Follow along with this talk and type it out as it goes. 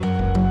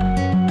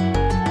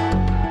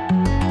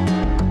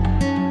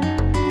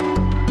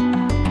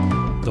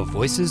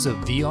Voices of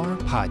VR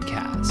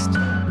podcast.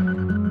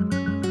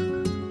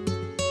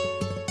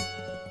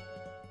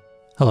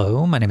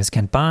 Hello, my name is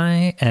Kent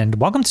Bai,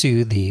 and welcome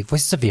to the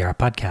Voices of VR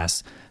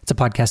podcast. It's a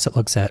podcast that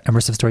looks at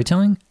immersive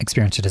storytelling,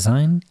 experiential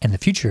design, and the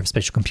future of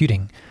spatial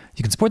computing.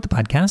 You can support the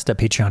podcast at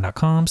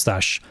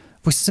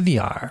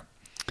patreon.com/voicesofvr.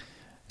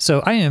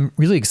 So I am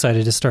really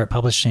excited to start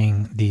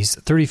publishing these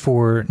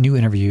 34 new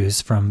interviews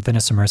from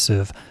Venice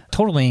Immersive,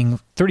 totaling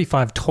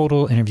 35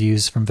 total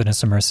interviews from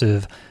Venice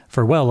Immersive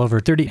for well over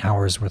 30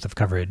 hours worth of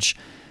coverage.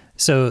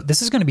 So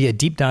this is going to be a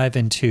deep dive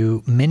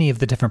into many of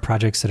the different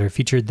projects that are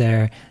featured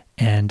there.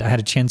 And I had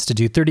a chance to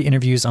do 30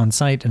 interviews on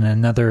site and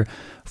another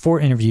 4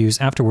 interviews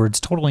afterwards,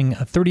 totaling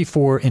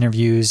 34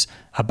 interviews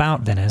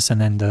about Venice.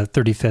 And then the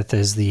 35th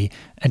is the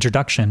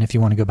introduction. If you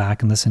want to go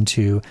back and listen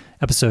to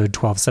episode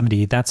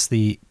 1270, that's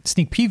the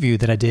sneak preview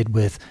that I did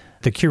with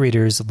the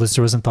curators, Liz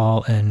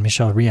Rosenthal and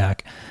Michel Reilhac.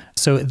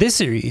 So this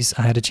series,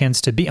 I had a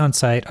chance to be on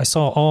site. I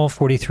saw all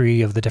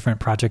 43 of the different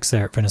projects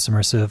there at Venice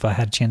Immersive. I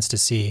had a chance to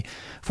see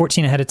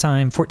 14 ahead of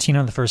time, 14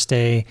 on the first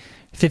day,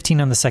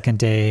 15 on the second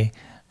day.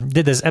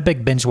 Did this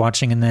epic binge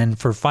watching, and then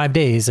for 5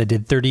 days I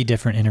did 30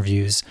 different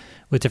interviews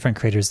with different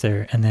creators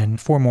there, and then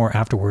 4 more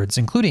afterwards,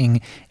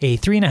 including a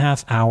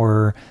 3.5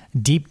 hour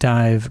deep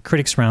dive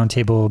critics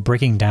roundtable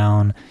breaking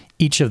down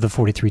each of the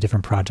 43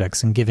 different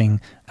projects and giving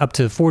up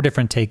to 4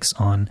 different takes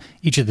on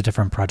each of the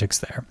different projects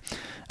there.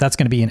 That's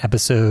going to be in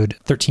episode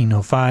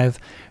 1305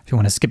 if you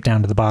want to skip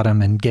down to the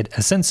bottom and get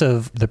a sense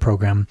of the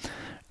program.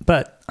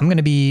 But I'm going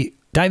to be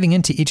diving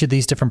into each of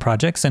these different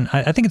projects, and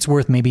I think it's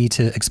worth maybe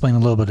to explain a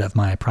little bit of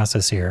my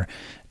process here,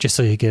 just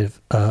so you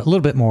give a little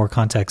bit more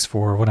context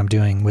for what I'm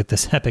doing with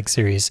this epic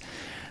series.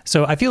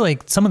 So I feel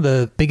like some of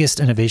the biggest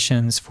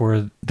innovations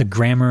for the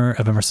grammar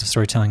of immersive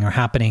storytelling are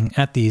happening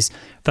at these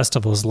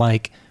festivals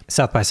like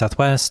South by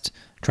Southwest,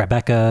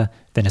 Tribeca,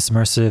 Venice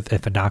Immersive,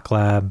 IFA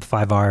Lab,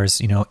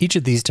 5Rs. Each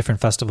of these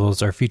different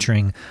festivals are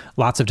featuring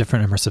lots of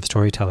different immersive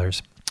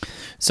storytellers.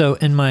 So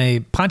in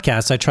my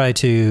podcast, I try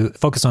to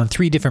focus on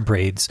 3 different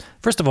braids.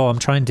 First of all, I'm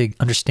trying to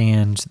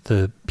understand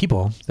the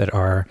people that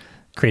are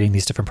creating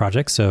these different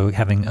projects. So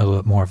having a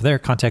little more of their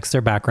context,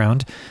 their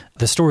background,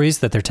 the stories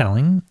that they're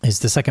telling is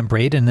the second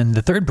braid. And then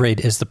the third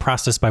braid is the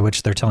process by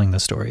which they're telling the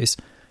stories.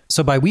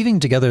 So by weaving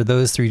together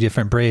those 3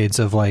 different braids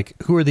of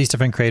who are these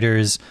different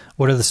creators,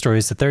 what are the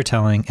stories that they're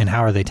telling, and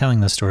how are they telling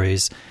the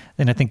stories,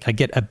 then I think I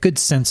get a good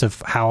sense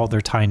of how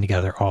they're tying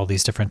together all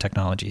these different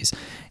technologies.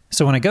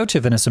 So when I go to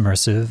Venice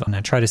Immersive and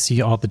I try to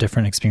see all the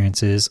different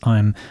experiences,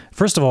 I'm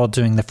first of all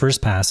doing the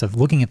first pass of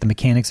looking at the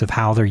mechanics of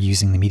how they're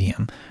using the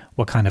medium.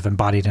 What kind of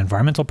embodied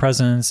environmental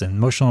presence and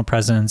emotional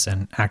presence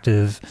and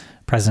active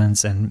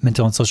presence and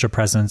mental and social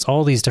presence,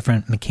 all these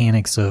different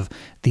mechanics of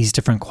these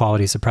different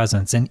qualities of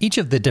presence. And each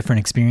of the different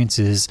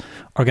experiences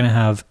are going to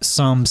have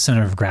some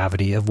center of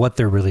gravity of what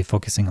they're really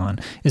focusing on.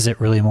 Is it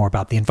really more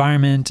about the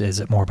environment? Is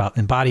it more about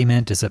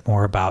embodiment? Is it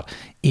more about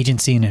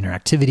agency and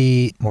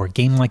interactivity, more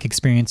game-like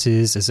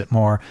experiences? Is it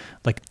more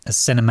like a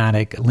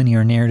cinematic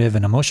linear narrative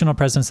and emotional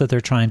presence that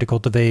they're trying to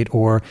cultivate?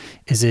 Or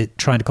is it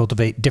trying to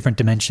cultivate different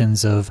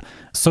dimensions of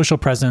social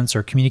presence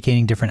or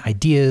communicating different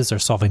ideas or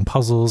solving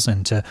puzzles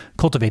and to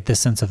cultivate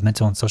this sense of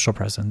mental and social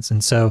presence?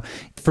 And so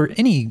for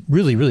any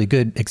really, really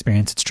good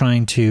experience, it's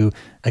trying to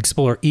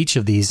explore each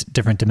of these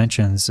different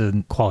dimensions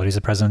and qualities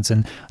of presence.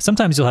 And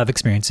sometimes you'll have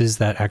experiences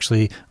that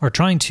actually are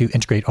trying to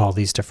integrate all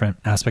these different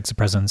aspects of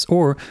presence,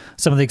 or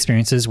some of the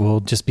experiences will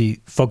just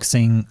be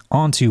focusing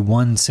onto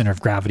one center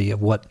of gravity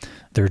of what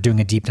they're doing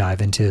a deep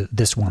dive into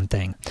this one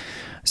thing.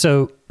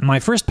 So my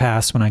first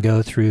pass when I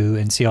go through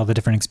and see all the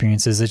different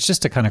experiences, it's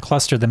just to kind of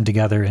cluster them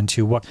together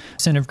into what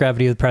center of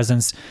gravity of the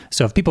presence.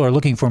 So if people are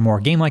looking for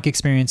more game-like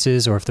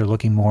experiences, or if they're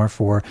looking more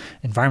for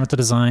environmental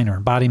design or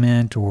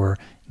embodiment, or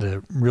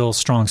the real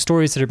strong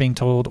stories that are being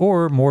told,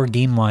 or more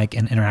game-like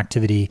and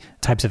interactivity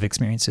types of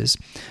experiences.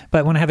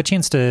 But when I have a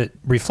chance to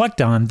reflect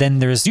on, then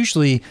there's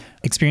usually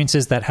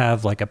experiences that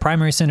have a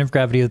primary center of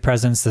gravity of the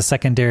presence, the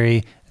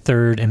secondary,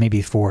 third, and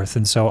maybe fourth.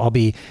 And so I'll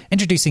be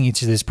introducing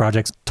each of these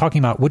projects, talking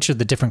about which of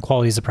the different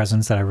qualities of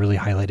presence that I really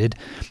highlighted.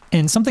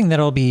 And something that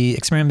I'll be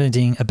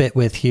experimenting a bit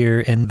with here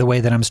in the way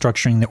that I'm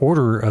structuring the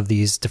order of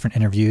these different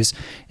interviews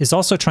is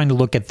also trying to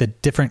look at the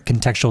different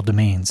contextual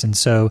domains. And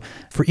so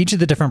for each of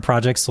the different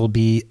projects, there'll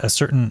be a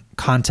certain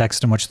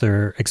context in which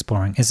they're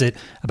exploring. Is it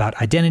about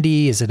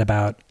identity? Is it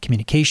about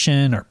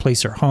communication or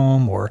place or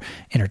home or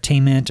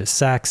entertainment or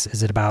sex?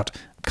 Is it about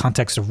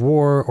context of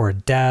war or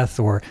death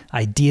or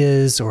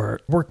ideas or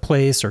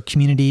workplace or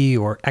community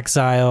or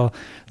exile?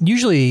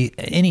 Usually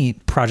any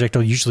project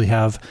will usually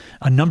have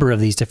a number of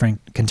these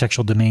different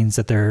contextual domains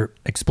that they're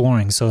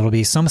exploring. So it'll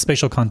be some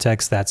spatial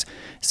context that's,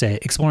 say,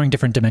 exploring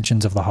different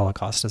dimensions of the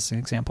Holocaust as an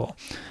example,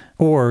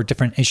 or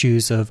different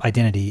issues of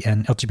identity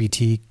and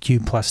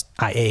LGBTQ plus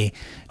IA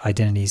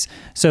identities.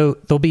 So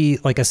there'll be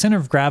a center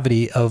of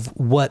gravity of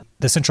what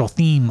the central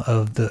theme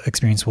of the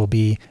experience will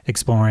be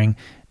exploring.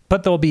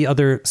 but there'll be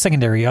other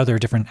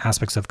different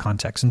aspects of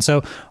context. And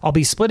so I'll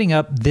be splitting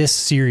up this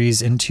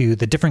series into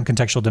the different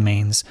contextual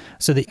domains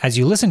so that as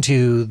you listen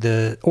to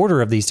the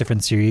order of these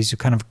different series, you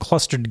kind of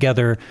cluster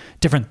together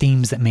different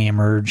themes that may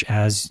emerge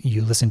as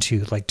you listen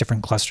to like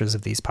different clusters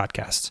of these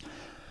podcasts.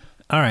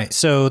 All right,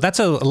 so that's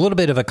a little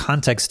bit of a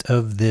context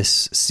of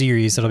this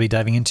series that I'll be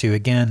diving into.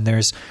 Again,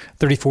 there's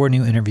 34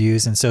 new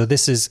interviews, and so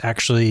this is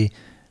actually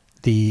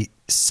the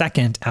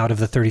second out of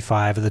the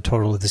 35 of the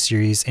total of the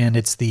series, and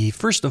it's the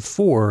first of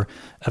 4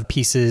 of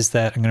pieces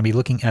that I'm going to be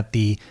looking at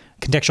the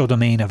contextual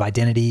domain of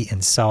identity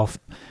and self.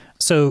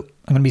 So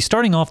I'm going to be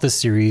starting off this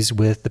series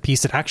with the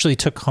piece that actually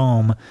took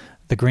home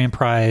the Grand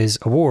Prize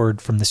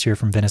Award from this year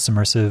from Venice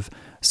Immersive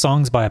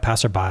Songs by a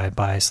Passerby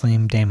by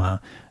Celine Daemen.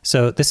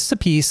 So this is a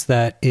piece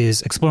that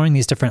is exploring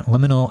these different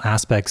liminal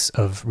aspects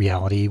of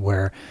reality,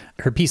 where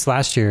her piece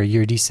last year,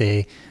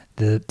 Eurydice,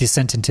 The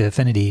Descent into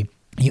Infinity,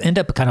 you end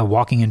up kind of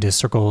walking into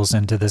circles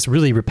into this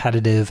really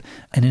repetitive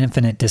and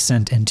infinite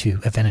descent into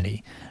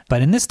infinity.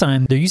 But in this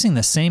time, they're using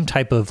the same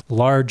type of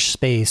large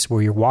space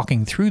where you're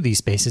walking through these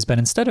spaces, but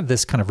instead of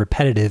this kind of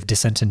repetitive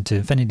descent into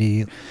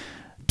infinity,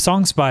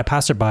 Songs by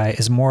Passerby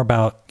is more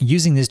about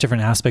using these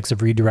different aspects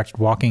of redirected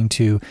walking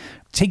to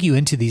take you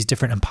into these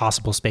different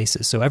impossible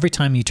spaces. So every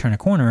time you turn a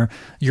corner,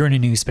 you're in a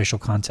new spatial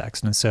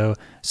context. And so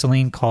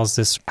Celine calls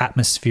this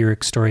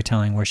atmospheric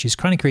storytelling, where she's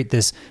trying to create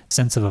this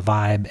sense of a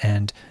vibe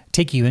and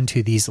take you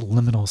into these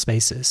liminal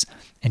spaces.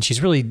 And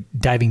she's really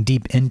diving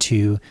deep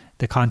into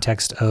the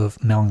context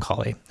of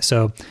melancholy.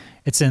 So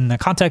it's in the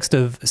context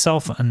of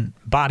self and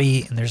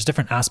body, and there's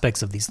different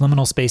aspects of these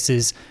liminal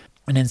spaces.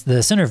 And then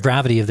the center of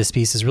gravity of this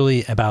piece is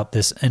really about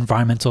this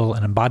environmental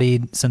and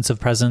embodied sense of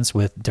presence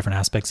with different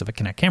aspects of a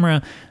Kinect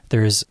camera.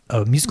 There's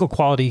a musical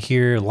quality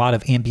here, a lot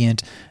of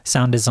ambient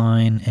sound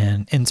design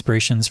and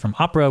inspirations from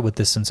opera with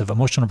this sense of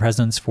emotional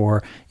presence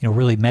for,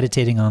 really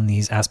meditating on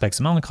these aspects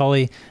of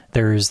melancholy.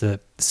 There's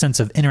the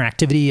sense of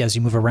interactivity. As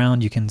you move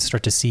around, you can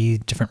start to see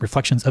different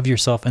reflections of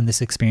yourself in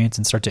this experience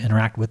and start to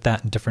interact with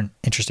that in different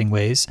interesting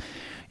ways.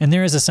 And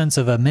there is a sense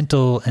of a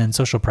mental and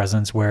social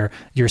presence where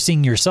you're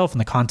seeing yourself in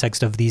the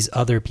context of these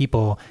other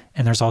people.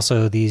 And there's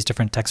also these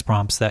different text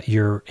prompts that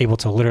you're able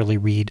to literally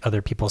read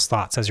other people's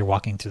thoughts as you're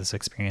walking through this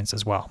experience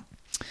as well.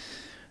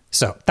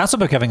 So that's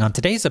what we're covering on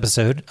today's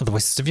episode of the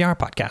Voices of VR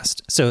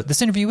podcast. So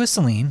this interview with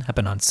Celine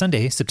happened on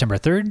Sunday, September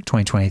 3rd,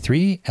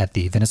 2023 at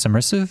the Venice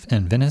Immersive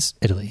in Venice,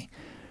 Italy.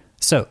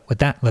 So with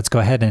that, let's go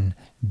ahead and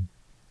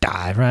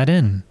dive right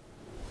in.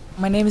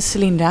 My name is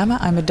Celine Daemen.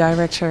 I'm a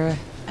director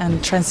and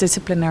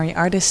transdisciplinary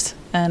artist,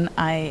 and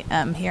I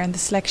am here in the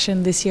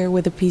selection this year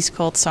with a piece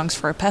called Songs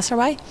for a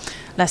Passerby.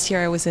 Last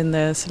year I was in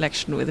the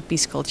selection with a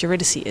piece called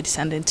Eurydice, A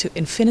Descent into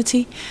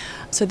Infinity.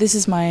 So this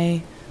is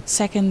my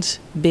second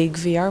big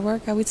VR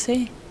work, I would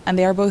say. And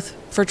they are both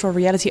virtual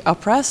reality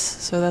operas,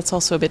 so that's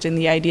also a bit in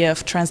the idea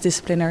of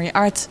transdisciplinary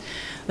art,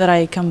 that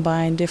I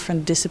combine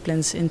different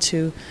disciplines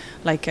into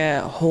like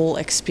a whole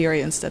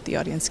experience that the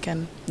audience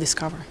can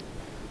discover.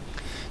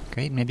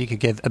 Great. Maybe you could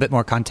give a bit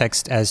more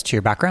context as to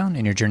your background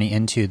and your journey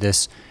into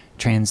this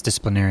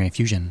transdisciplinary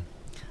fusion.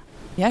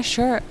 Yeah,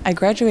 sure. I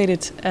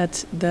graduated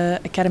at the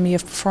Academy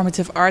of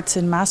Performative Arts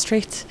in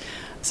Maastricht,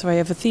 so I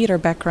have a theater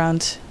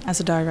background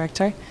as a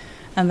director.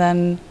 And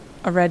then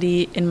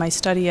already in my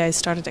study, I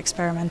started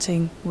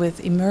experimenting with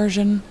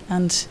immersion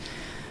and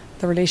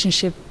the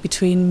relationship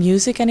between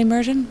music and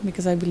immersion,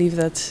 because I believe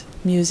that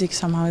music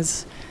somehow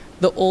is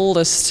the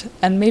oldest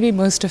and maybe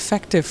most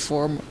effective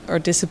form or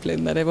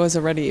discipline, that it was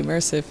already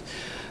immersive.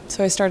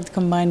 So I started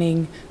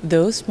combining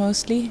those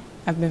mostly.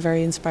 I've been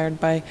very inspired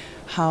by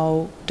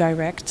how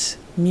direct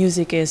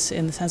music is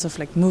in the sense of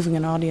like moving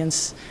an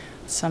audience.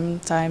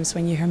 Sometimes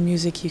when you hear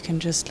music, you can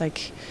just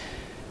like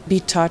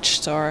be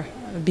touched or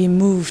be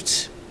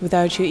moved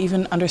without you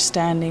even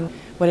understanding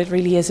what it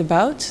really is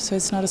about. So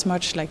it's not as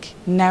much like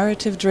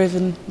narrative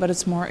driven, but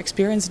it's more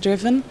experience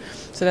driven.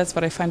 So that's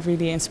what I find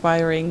really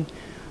inspiring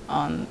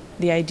on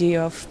the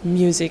idea of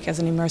music as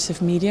an immersive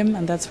medium,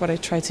 and that's what I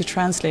try to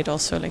translate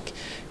also, like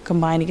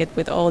combining it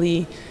with all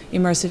the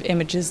immersive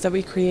images that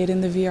we create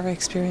in the VR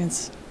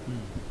experience.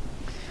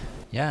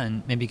 Yeah,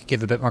 and maybe you could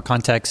give a bit more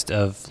context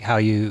of how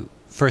you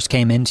first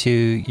came into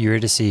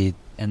Eurydice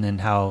and then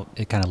how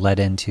it kind of led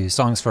into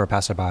Songs for a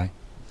Passerby.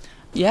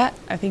 Yeah,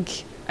 I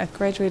think I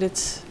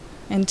graduated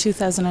in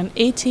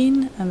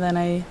 2018, and then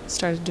I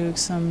started doing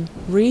some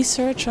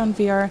research on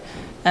VR.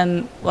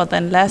 And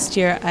then last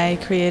year I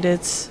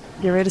created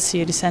Eurydice,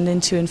 A Descent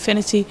into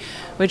Infinity,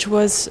 which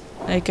was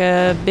like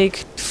a big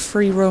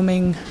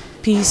free-roaming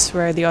piece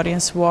where the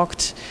audience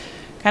walked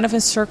kind of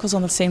in circles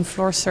on the same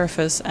floor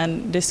surface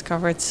and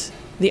discovered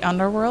the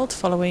underworld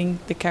following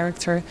the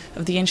character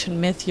of the ancient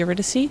myth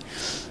Eurydice.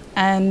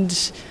 And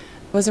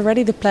it was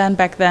already the plan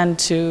back then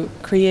to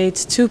create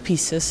 2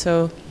 pieces,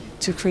 so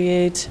to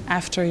create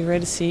after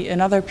Eurydice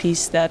another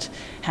piece that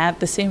had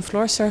the same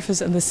floor surface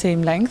and the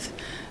same length.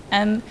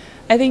 And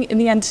I think in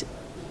the end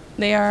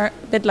they are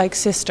a bit like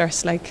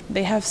sisters, like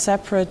they have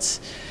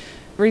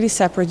really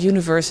separate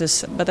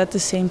universes, but at the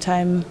same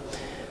time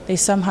they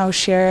somehow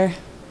share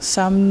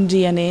some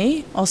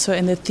DNA also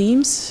in the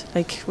themes.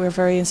 Like, we're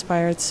very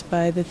inspired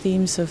by the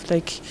themes of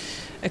like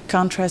a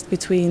contrast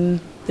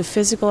between the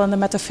physical and the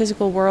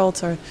metaphysical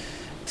world, or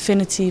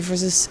finity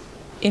versus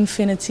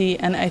infinity.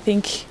 And I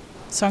think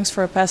Songs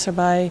for a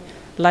Passerby,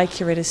 like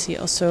Eurydice,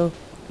 also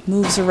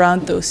moves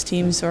around those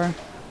themes, or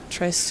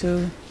tries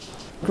to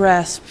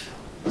grasp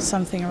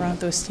something around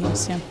those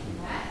themes.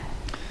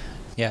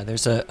 Yeah,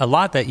 there's a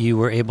lot that you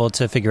were able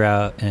to figure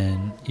out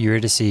in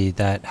Eurydice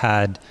that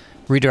had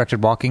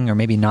redirected walking, or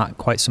maybe not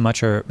quite so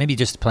much, or maybe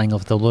just playing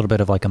with a little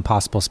bit of like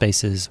impossible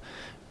spaces.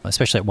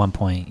 Especially at one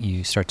point,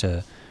 you start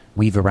to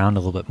weave around a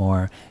little bit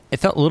more. It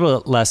felt a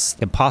little less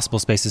impossible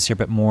spaces here,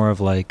 but more of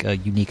like a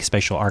unique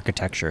spatial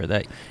architecture.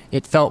 That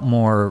it felt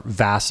more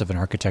vast of an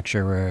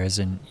architecture, whereas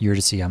in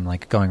Eurydice, I'm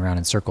like going around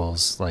in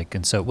circles, like,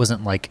 and so it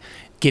wasn't like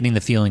getting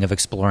the feeling of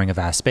exploring a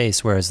vast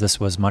space, whereas this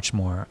was much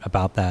more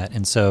about that.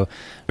 And so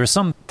there's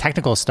some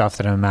technical stuff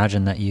that I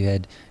imagine that you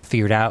had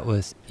figured out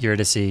with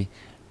Eurydice.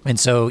 And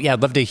so, yeah,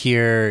 I'd love to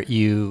hear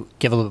you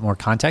give a little bit more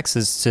context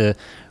as to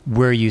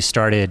where you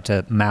started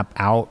to map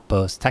out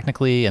both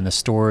technically and the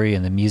story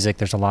and the music.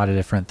 There's a lot of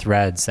different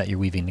threads that you're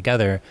weaving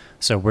together.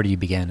 So where do you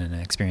begin in an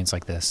experience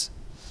like this?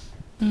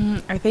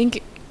 I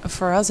think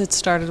for us it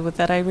started with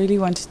that I really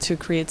wanted to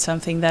create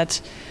something that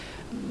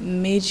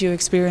made you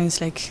experience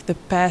like the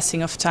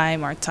passing of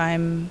time, or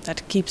time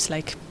that keeps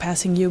like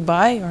passing you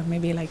by, or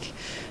maybe like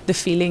the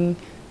feeling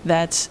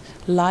that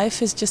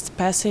life is just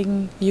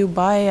passing you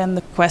by, and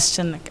the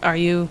question, like, are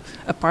you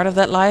a part of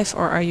that life,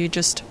 or are you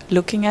just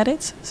looking at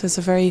it? So it's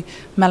a very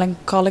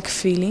melancholic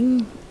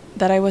feeling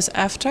that I was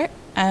after,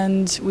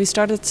 and we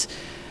started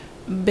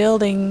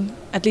building,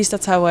 at least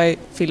that's how I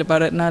feel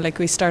about it now, like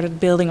we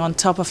started building on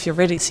top of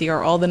Eurydice,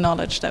 or all the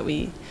knowledge that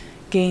we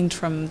gained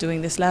from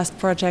doing this last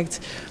project,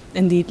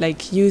 indeed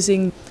like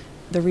using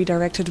the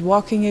redirected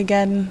walking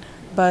again,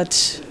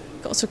 but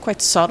also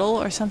quite subtle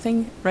or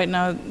something. Right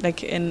now,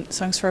 like in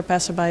Songs for a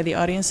Passerby, the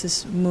audience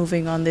is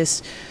moving on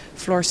this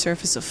floor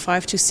surface of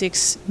 5 to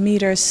 6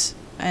 meters,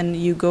 and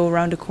you go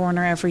around a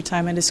corner every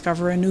time and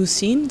discover a new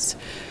scene.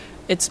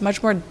 It's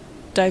much more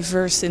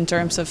diverse in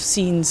terms of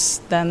scenes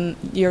than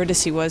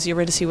Eurydice was.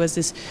 Eurydice was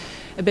this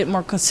a bit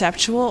more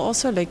conceptual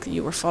also, like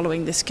you were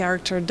following this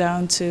character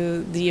down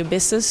to the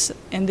abysses.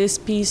 In this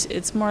piece,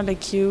 it's more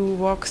like you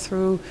walk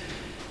through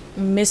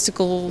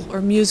mystical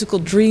or musical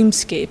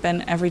dreamscape,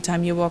 and every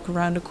time you walk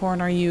around a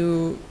corner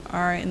you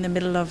are in the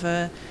middle of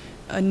a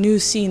new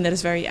scene that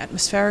is very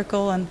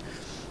atmospherical and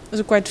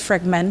also quite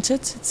fragmented.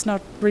 It's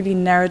not really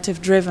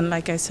narrative driven,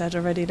 like I said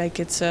already, like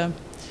it's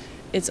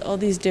all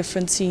these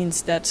different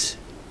scenes that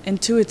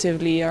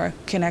intuitively are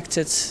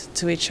connected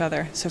to each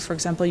other. So for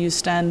example, you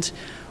stand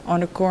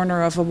on a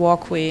corner of a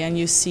walkway and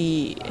you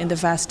see in the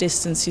vast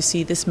distance, you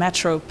see this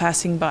metro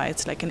passing by.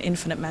 It's like an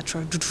infinite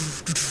metro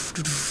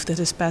that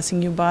is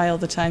passing you by all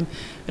the time.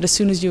 But as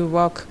soon as you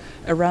walk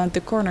around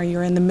the corner,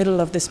 you're in the middle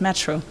of this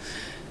metro.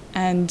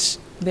 And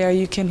there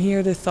you can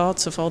hear the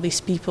thoughts of all these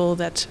people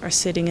that are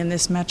sitting in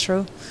this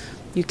metro.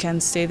 You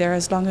can stay there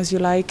as long as you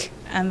like.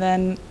 And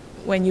then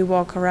when you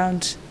walk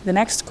around the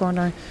next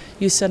corner,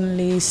 you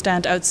suddenly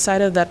stand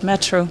outside of that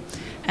metro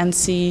and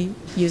see,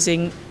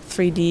 using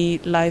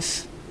 3D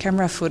live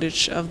camera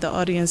footage of the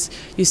audience,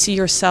 you see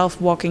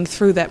yourself walking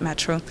through that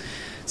metro.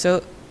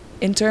 So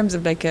in terms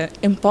of like an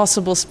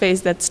impossible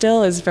space, that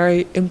still is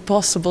very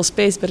impossible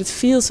space, but it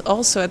feels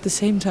also at the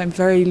same time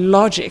very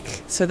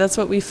logic. So that's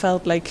what we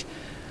felt like.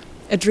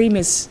 A dream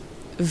is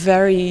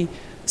very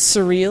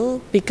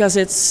surreal because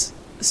it's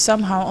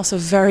somehow also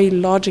very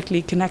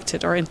logically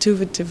connected, or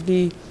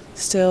intuitively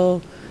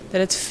still,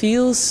 that it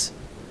feels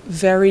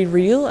very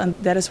real, and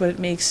that is what it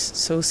makes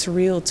so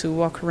surreal to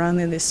walk around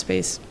in this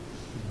space.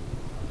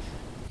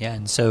 Yeah,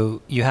 and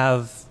so you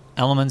have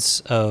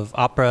elements of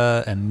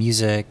opera and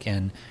music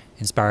and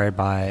inspired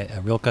by a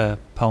Rilke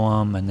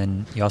poem, and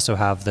then you also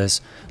have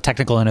this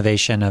technical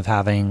innovation of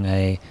having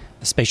a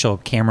spatial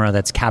camera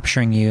that's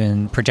capturing you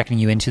and projecting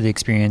you into the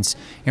experience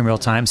in real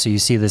time. So you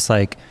see this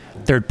like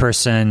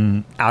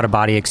third-person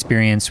out-of-body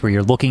experience where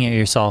you're looking at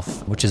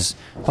yourself, which is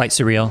quite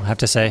surreal, I have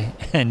to say.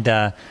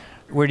 And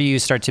where do you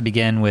start to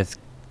begin with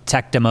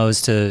tech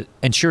demos to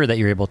ensure that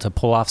you're able to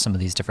pull off some of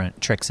these different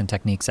tricks and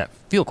techniques that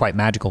feel quite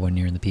magical when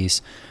you're in the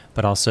piece,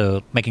 but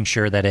also making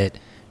sure that it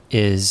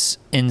is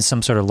in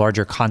some sort of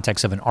larger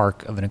context of an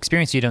arc of an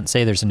experience? You don't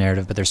say there's a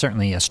narrative, but there's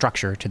certainly a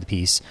structure to the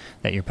piece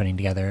that you're putting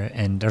together.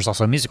 And there's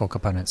also a musical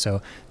component.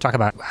 So talk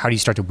about how do you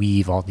start to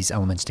weave all these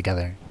elements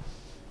together?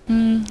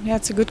 Yeah,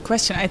 it's a good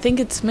question. I think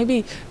it's maybe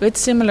a bit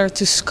similar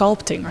to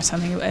sculpting or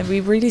something.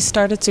 We really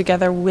started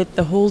together with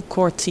the whole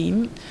core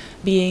team,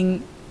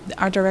 being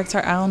our director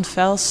Aaron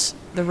Vels,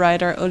 the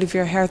writer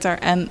Olivier Herter,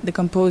 and the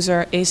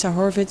composer Asa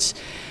Horvitz.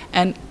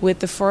 And with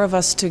the four of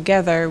us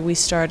together, we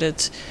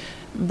started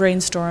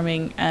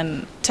brainstorming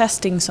and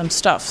testing some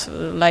stuff.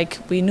 Like,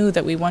 we knew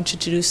that we wanted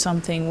to do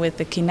something with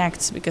the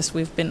Kinects because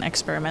we've been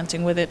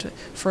experimenting with it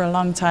for a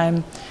long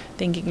time,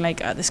 thinking like,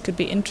 this could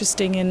be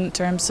interesting in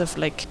terms of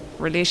like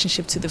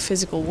relationship to the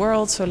physical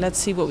world, so let's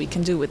see what we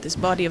can do with this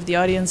body of the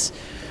audience.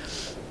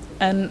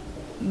 And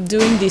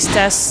doing these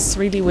tests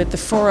really with the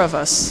four of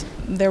us,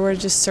 there were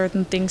just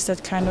certain things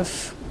that kind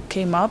of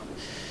came up,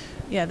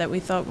 that we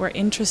thought were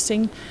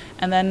interesting.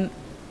 And then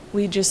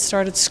we just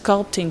started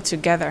sculpting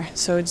together.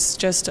 So it's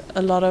just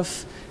a lot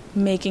of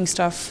making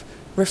stuff,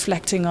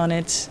 reflecting on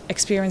it,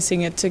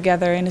 experiencing it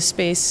together in a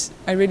space.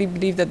 I really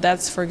believe that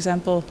that's, for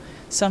example,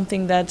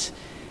 something that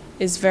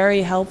is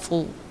very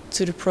helpful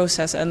to the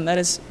process, and that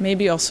is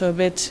maybe also a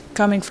bit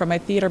coming from my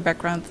theater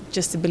background,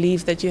 just to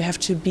believe that you have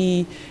to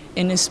be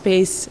in a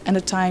space and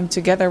a time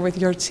together with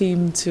your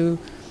team to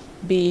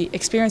be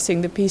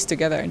experiencing the piece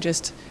together and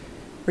just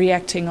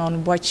reacting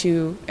on what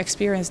you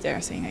experience there,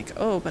 saying like,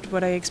 oh, but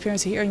what I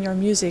experience here in your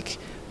music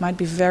might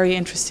be very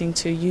interesting,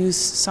 to use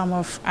some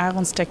of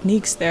Aaron's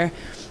techniques there.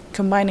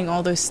 Combining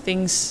all those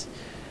things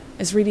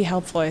is really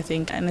helpful, I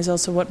think, and is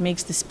also what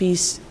makes this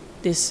piece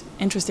this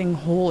interesting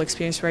whole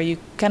experience, where you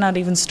cannot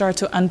even start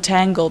to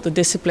untangle the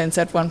disciplines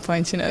at one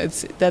point.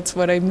 That's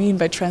what I mean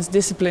by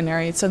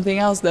transdisciplinary. It's something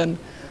else than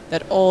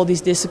that all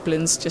these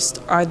disciplines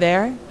just are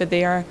there, but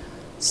they are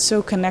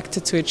so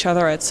connected to each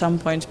other at some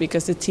point,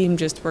 because the team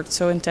just worked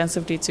so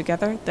intensively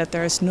together that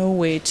there is no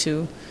way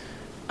to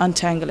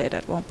untangle it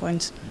at one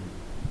point.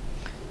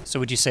 So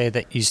would you say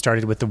that you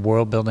started with the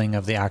world building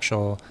of the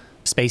actual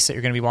space that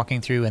you're going to be walking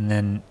through, and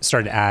then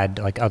started to add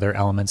like other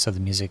elements of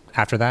the music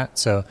after that?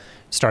 So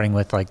starting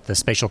with like the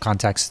spatial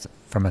context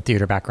from a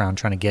theater background,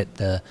 trying to get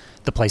the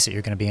place that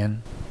you're going to be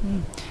in.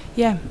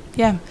 Yeah.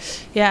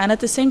 And at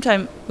the same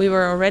time, we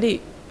were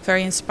already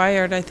very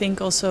inspired, I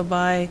think, also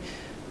by,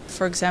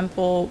 for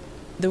example,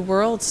 the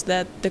worlds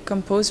that the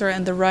composer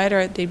and the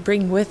writer, they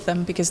bring with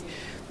them, because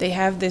they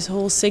have this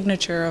whole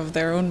signature of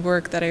their own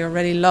work that I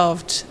already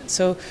loved.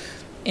 So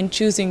in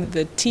choosing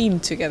the team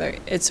together,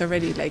 it's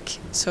already like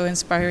so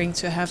inspiring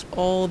to have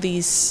all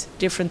these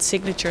different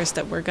signatures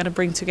that we're going to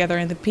bring together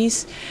in the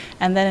piece.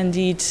 And then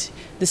indeed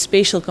the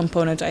spatial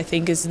component, I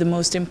think, is the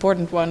most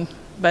important one.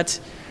 But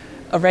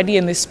already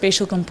in this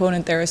spatial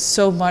component there is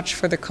so much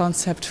for the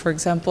concept, for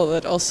example,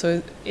 that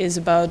also is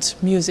about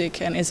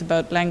music and is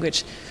about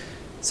language.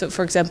 So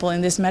for example,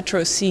 in this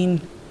metro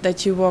scene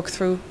that you walk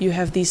through, you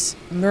have these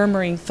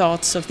murmuring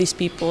thoughts of these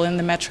people in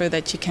the metro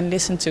that you can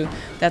listen to.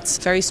 That's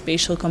very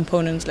spatial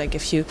component. Like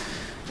if you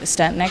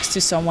stand next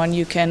to someone,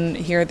 you can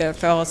hear their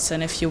thoughts,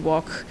 and if you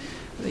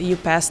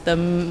pass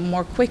them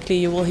more quickly,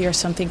 you will hear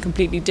something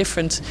completely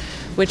different,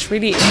 which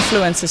really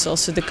influences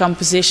also the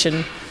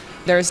composition.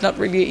 There is not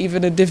really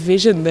even a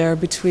division there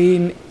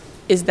between,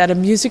 is that a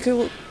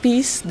musical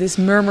piece, this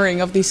murmuring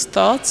of these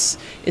thoughts?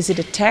 Is it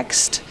a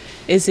text?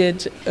 Is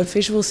it a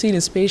visual scene,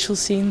 a spatial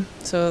scene?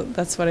 So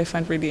that's what I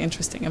find really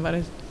interesting about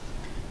it.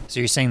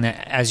 So you're saying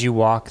that as you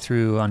walk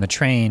through on the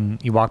train,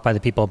 you walk by the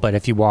people, but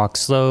if you walk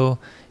slow,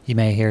 you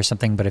may hear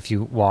something, but if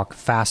you walk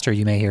faster,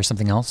 you may hear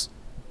something else?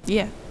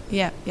 Yeah.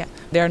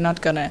 They're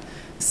not going to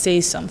say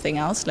something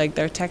else, like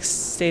their texts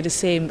stay the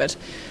same, but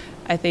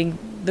I think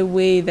the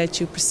way that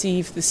you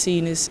perceive the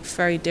scene is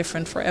very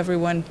different for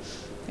everyone.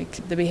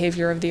 Like the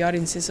behavior of the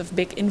audience is of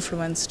big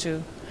influence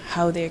to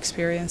how they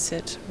experience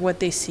it, what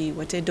they see,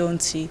 what they don't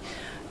see.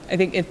 I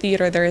think in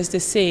theater there is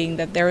this saying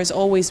that there is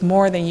always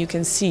more than you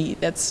can see.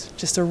 That's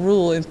just a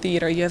rule in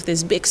theater. You have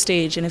this big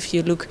stage, and if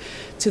you look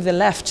to the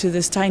left, to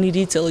this tiny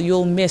detail,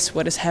 you'll miss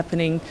what is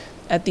happening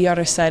at the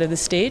other side of the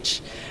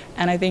stage.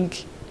 And I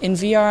think in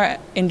VR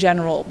in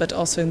general, but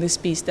also in this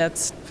piece,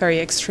 that's very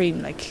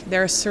extreme. Like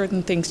there are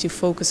certain things you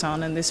focus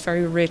on in this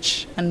very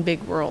rich and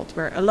big world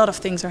where a lot of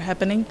things are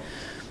happening,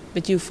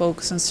 but you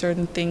focus on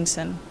certain things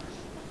and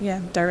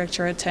direct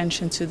your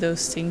attention to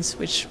those things,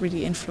 which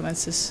really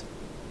influences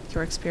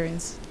your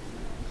experience.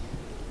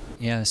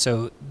 Yeah,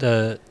 so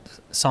the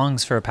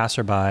songs for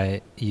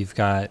Passerby, you've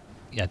got,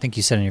 I think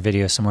you said in your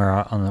video somewhere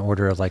on the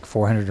order of like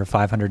 400 or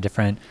 500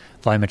 different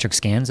volumetric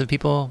scans of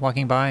people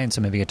walking by. And so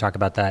maybe you could talk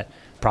about that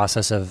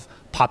process of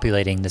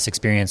populating this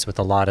experience with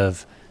a lot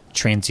of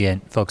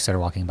transient folks that are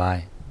walking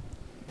by.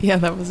 Yeah,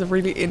 that was a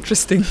really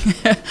interesting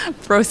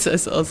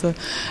process also.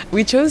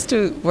 We chose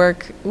to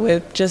work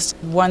with just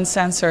one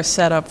sensor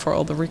setup for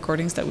all the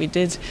recordings that we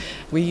did.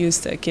 We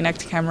used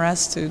Kinect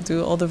cameras to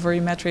do all the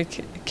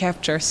volumetric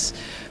captures.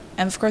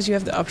 And of course you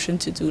have the option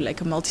to do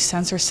like a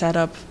multi-sensor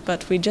setup,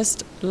 but we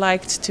just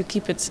liked to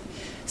keep it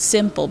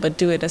simple but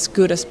do it as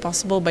good as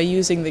possible by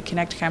using the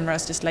Kinect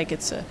cameras, just like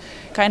it's a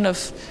kind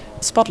of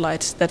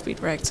spotlight that we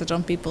directed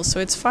on people. So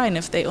it's fine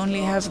if they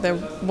only have their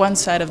one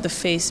side of the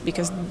face,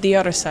 because the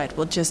other side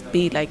will just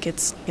be like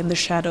it's in the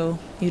shadow.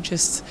 You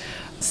just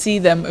see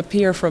them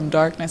appear from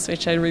darkness,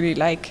 which I really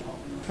like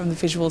from the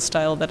visual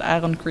style that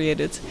Aaron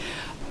created.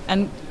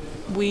 And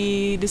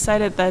we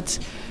decided that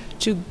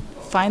to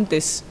find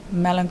this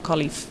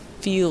melancholy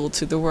feel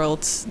to the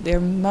world,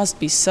 there must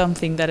be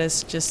something that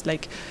is just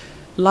like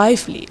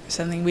lively,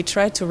 something. We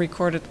tried to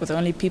record it with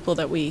only people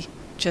that we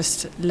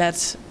just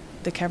let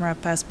the camera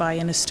pass by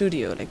in a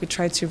studio. Like we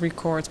tried to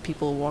record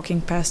people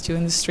walking past you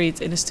in the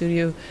street in a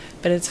studio,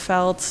 but it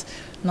felt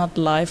not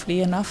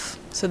lively enough.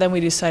 So then we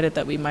decided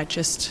that we might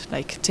just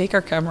like take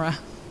our camera,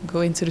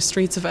 go into the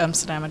streets of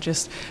Amsterdam and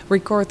just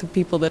record the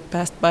people that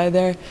passed by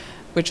there.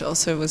 which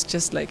also was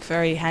just like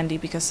very handy,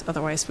 because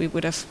otherwise we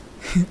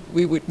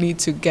would need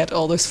to get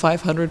all those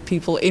 500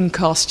 people in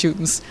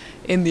costumes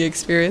in the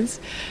experience.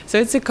 So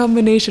it's a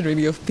combination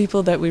really of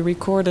people that we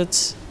recorded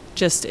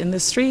just in the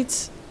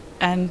streets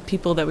and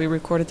people that we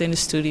recorded in the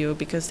studio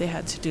because they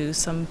had to do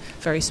some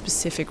very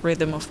specific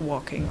rhythm of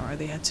walking, or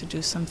they had to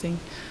do something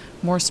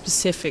more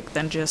specific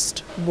than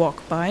just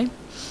walk by.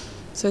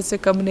 So it's a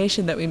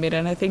combination that we made,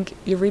 and I think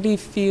you really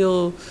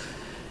feel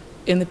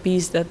in the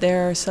piece that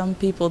there are some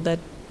people that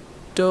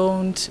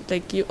don't,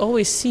 like, you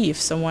always see if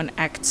someone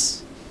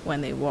acts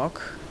when they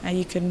walk, and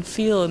you can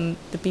feel in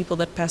the people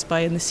that pass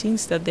by in the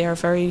scenes that they are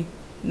very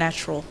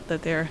natural,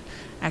 that they're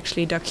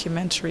actually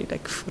documentary,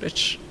 like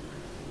footage.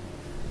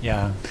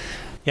 Yeah,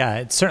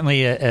 it's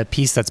certainly a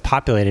piece that's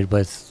populated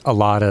with a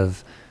lot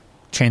of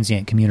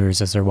transient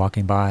commuters as they're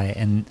walking by,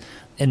 and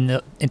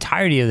the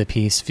entirety of the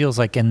piece feels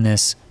like in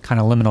this kind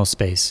of liminal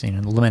space, the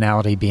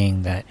liminality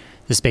being that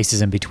the space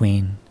is in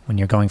between. When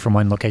you're going from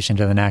one location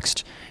to the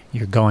next,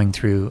 you're going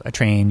through a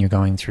train, you're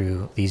going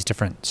through these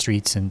different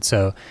streets, and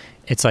so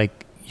it's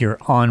like you're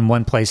on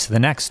one place to the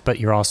next, but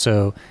you're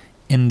also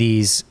in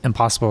these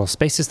impossible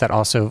spaces that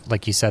also,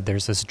 like you said,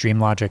 there's this dream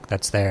logic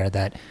that's there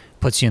that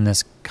puts you in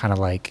this kind of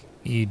like,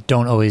 you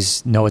don't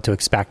always know what to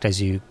expect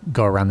as you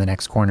go around the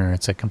next corner.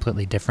 It's a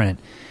completely different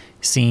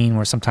scene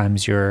where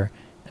sometimes you're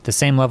at the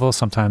same level,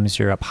 sometimes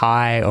you're up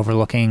high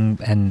overlooking.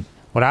 And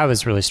what I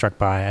was really struck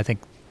by, I think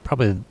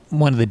probably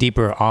one of the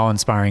deeper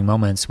awe-inspiring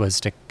moments, was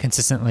to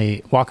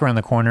consistently walk around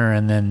the corner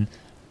and then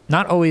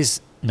not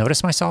always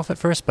notice myself at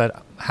first,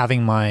 but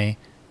having my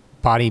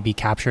body be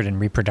captured and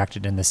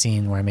reproduced in the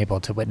scene where I'm able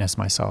to witness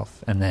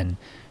myself. And then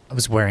I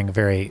was wearing a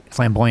very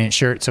flamboyant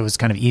shirt, so it was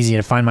kind of easy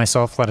to find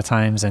myself a lot of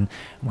times, and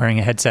wearing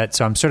a headset.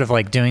 So I'm sort of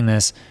like doing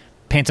this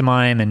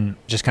pantomime and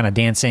just kind of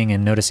dancing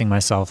and noticing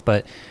myself,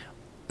 but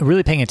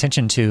really paying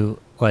attention to,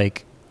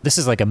 like, this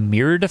is like a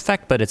mirrored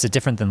effect, but it's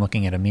different than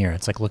looking at a mirror.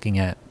 It's like looking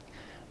at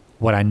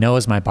what I know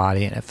is my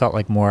body, and it felt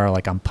like more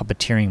like I'm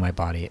puppeteering my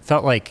body. It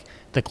felt like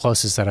the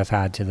closest that I've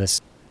had to this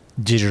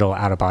digital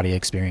out-of-body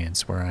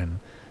experience where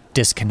I'm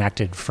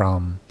disconnected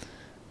from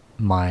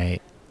my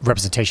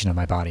representation of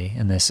my body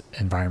in this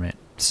environment.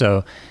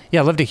 So yeah,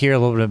 I'd love to hear a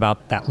little bit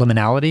about that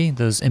liminality,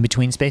 those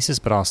in-between spaces,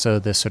 but also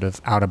this sort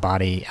of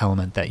out-of-body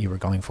element that you were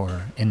going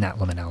for in that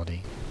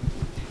liminality.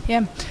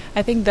 Yeah,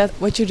 I think that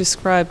what you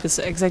described is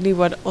exactly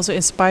what also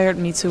inspired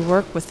me to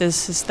work with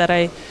this, is that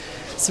I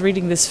was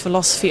reading this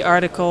philosophy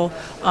article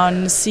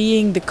on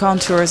seeing the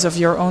contours of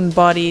your own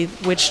body,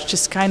 which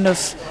just kind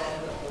of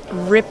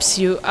rips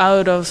you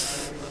out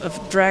of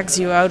drags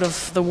you out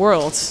of the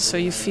world, so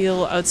you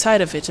feel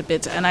outside of it a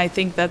bit. And I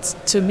think that,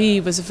 to me,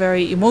 was a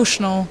very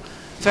emotional,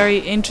 very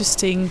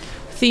interesting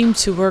theme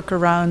to work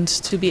around.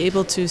 To be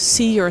able to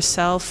see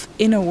yourself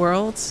in a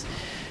world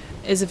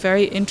is a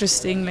very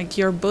interesting, like,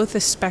 you're both a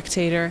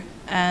spectator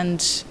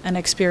and an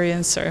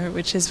experiencer,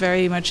 which is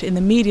very much in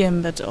the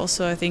medium, but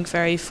also I think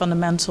very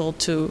fundamental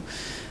to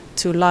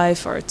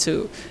life, or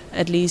to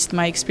at least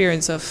my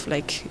experience of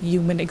like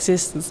human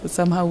existence. That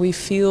somehow we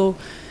feel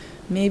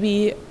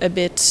maybe a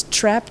bit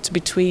trapped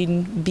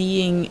between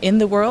being in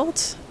the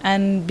world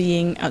and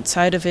being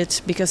outside of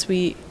it, because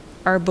we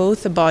are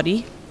both a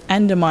body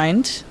and a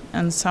mind,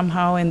 and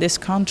somehow in this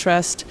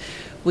contrast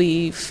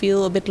we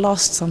feel a bit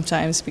lost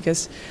sometimes,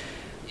 because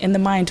in the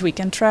mind we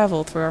can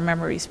travel through our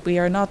memories. We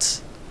are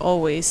not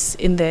always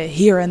in the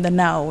here and the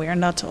now. We are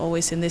not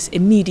always in this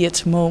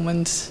immediate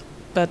moment,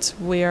 but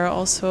we are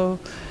also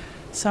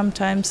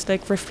sometimes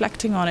like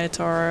reflecting on it,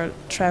 or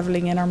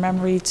traveling in our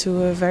memory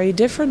to a very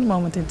different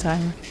moment in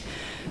time.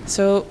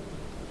 So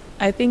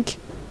I think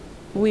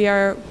we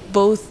are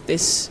both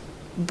this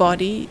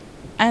body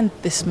and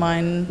this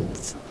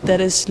mind that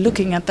is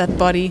looking at that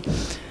body,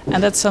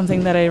 and that's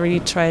something that I really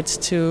tried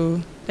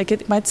to, like,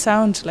 it might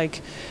sound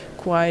like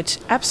quite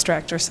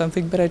abstract or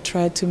something, but I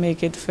tried to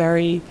make it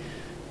very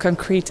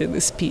concrete in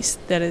this piece.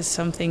 That is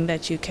something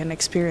that you can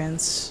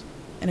experience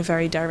in a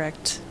very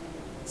direct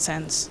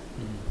sense.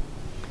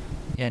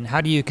 And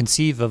how do you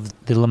conceive of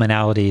the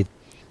liminality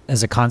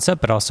as a concept,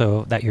 but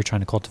also that you're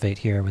trying to cultivate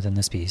here within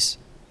this piece?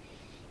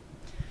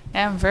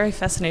 Yeah, I'm very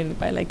fascinated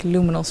by like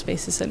luminal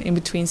spaces and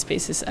in-between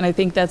spaces. And I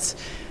think that's,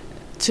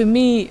 to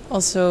me,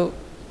 also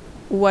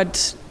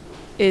what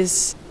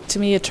is, to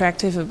me,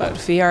 attractive about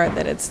VR,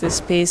 that it's this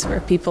space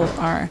where people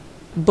are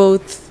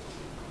both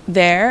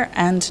there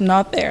and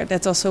not there.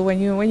 That's also when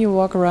you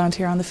walk around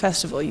here on the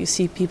festival, you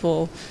see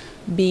people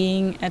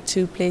being at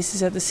two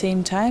places at the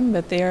same time,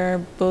 but they are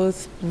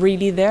both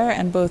really there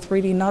and both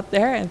really not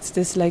there. It's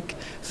this like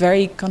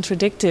very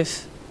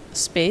contradictive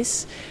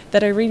space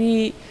that I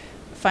really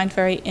find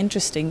very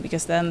interesting,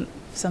 because then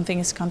if something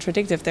is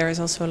contradictive, there is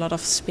also a lot of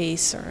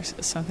space or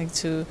something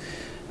to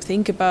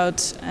think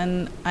about.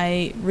 And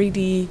I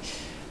really,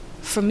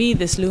 for me,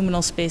 this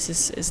luminal space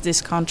is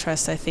this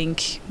contrast, I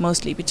think,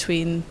 mostly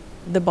between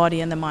the body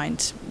and the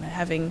mind,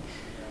 having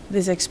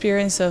this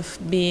experience of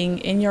being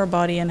in your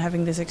body and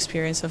having this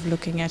experience of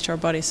looking at your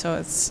body. So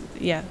it's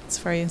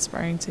very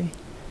inspiring to me.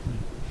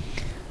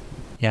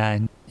 Yeah,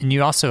 and And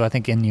you also, I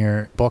think in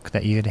your book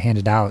that you had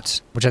handed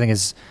out, which I think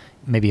is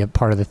maybe a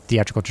part of the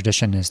theatrical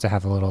tradition, is to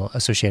have a little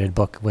associated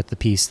book with the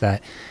piece,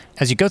 that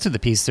as you go through the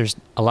piece, there's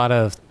a lot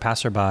of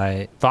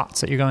passerby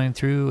thoughts that you're going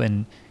through,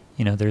 and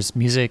there's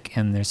music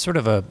and there's sort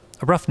of a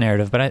rough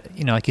narrative, but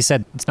like you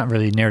said, it's not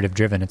really narrative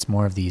driven. It's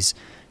more of these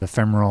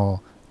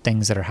ephemeral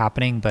things that are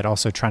happening, but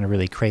also trying to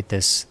really create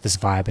this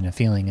vibe and a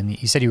feeling.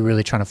 And you said you were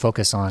really trying to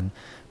focus on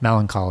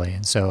melancholy,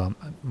 and so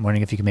I'm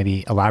wondering if you could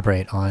maybe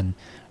elaborate on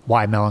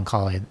why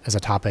melancholy as a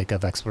topic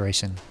of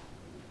exploration.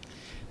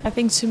 I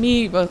think to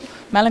me,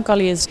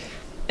 melancholy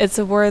it's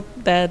a word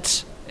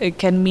that it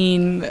can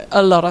mean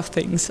a lot of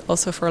things.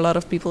 Also for a lot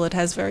of people, it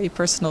has very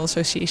personal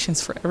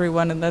associations for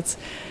everyone, and that's,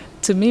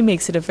 to me,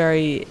 makes it a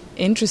very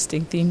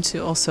interesting theme to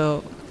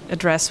also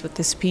address with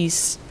this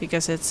piece,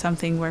 because it's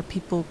something where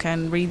people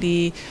can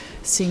really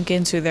sink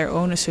into their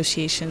own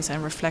associations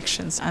and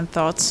reflections and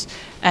thoughts.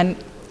 And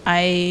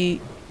I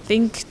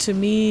think, to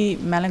me,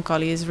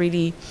 melancholy is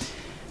really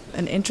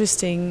an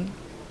interesting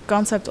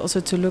concept also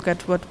to look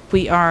at what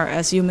we are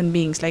as human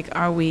beings. Like,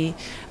 are we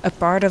a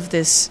part of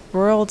this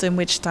world in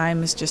which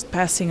time is just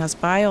passing us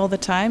by all the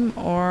time,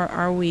 or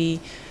are we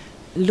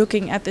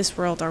looking at this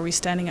world? Are we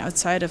standing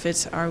outside of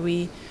it? Are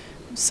we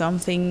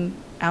something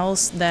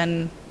else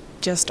than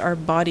just our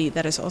body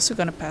that is also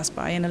going to pass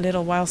by in a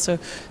little while? So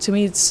to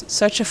me, it's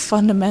such a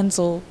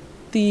fundamental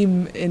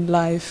theme in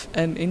life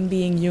and in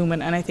being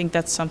human, and I think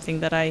that's something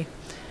that I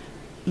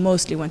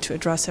mostly want to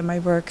address in my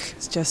work.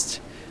 It's just,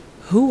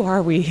 who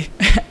are we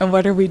and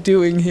what are we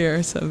doing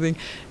here? Something,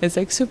 it's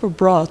like super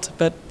broad,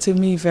 but to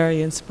me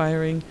very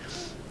inspiring.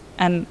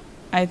 And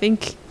I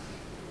think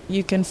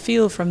you can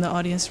feel from the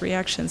audience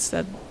reactions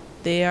that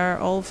they are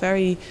all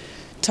very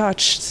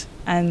touched,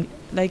 and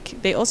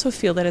like they also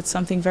feel that it's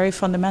something very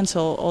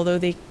fundamental, although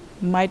they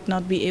might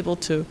not be able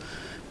to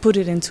put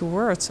it into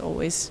words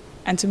always.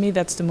 And to me,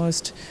 that's the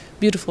most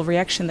beautiful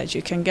reaction that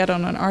you can get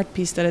on an art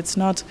piece, that it's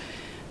not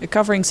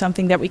covering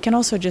something that we can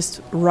also just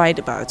write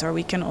about, or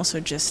we can also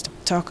just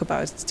talk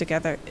about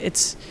together.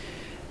 It's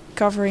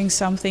covering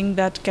something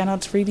that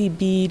cannot really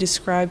be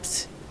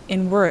described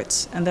in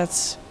words, and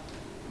that's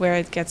where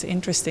it gets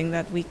interesting,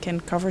 that we can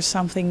cover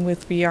something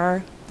with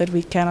VR that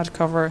we cannot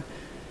cover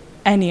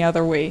any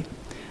other way.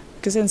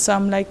 Because in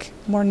some like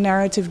more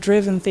narrative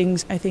driven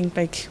things, I think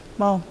like,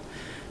 well,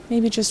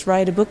 maybe just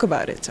write a book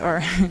about it,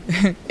 or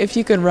if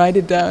you can write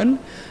it down,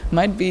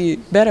 might be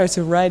better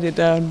to write it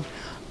down,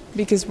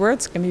 because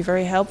words can be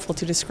very helpful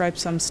to describe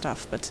some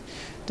stuff, but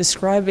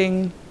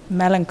describing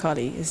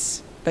melancholy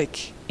is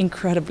like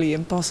incredibly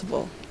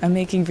impossible, and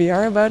making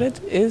VR about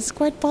it is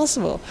quite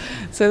possible.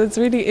 So that's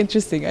really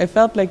interesting. I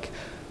felt like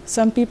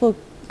some people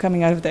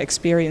coming out of the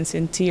experience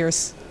in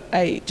tears.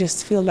 I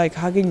just feel like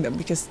hugging them,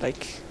 because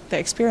like the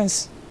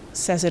experience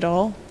says it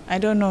all. I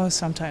don't know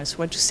sometimes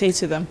what to say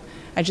to them.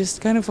 I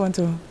just kind of want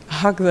to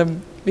hug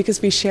them,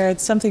 because we shared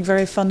something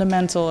very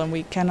fundamental and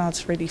we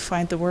cannot really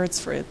find the words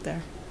for it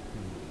there.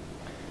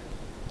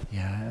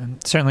 Yeah,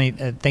 and certainly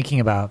thinking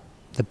about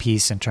the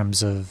piece in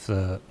terms of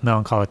the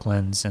melancholic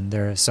lens, and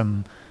there are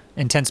some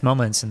intense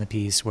moments in the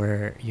piece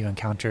where you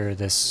encounter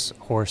this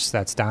horse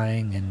that's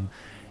dying. And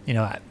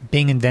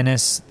being in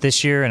Venice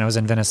this year, and I was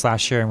in Venice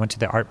last year and went to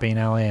the art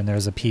biennale, and there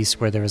was a piece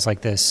where there was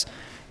like this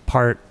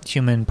part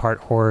human, part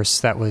horse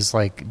that was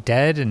like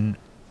dead. And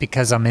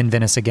because I'm in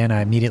Venice again,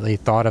 I immediately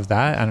thought of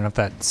that. I don't know if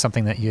that's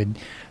something that you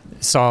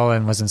saw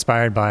and was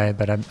inspired by,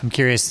 but I'm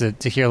curious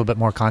to hear a little bit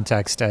more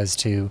context as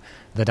to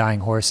the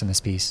dying horse in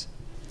this piece.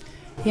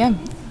 Yeah,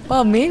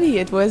 well, maybe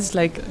it was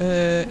like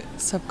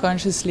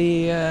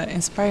subconsciously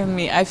inspiring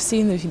me. I've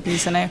seen the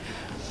piece and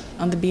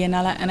on the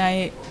Biennale, and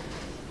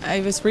I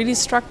was really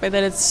struck by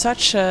that. It's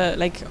such a,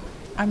 like,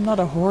 I'm not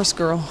a horse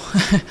girl,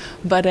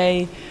 but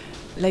I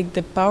like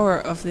the power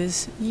of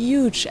this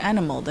huge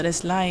animal that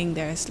is lying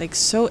there. It's like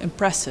so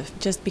impressive,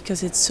 just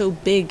because it's so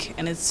big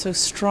and it's so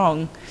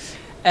strong.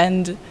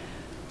 And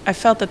I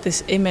felt that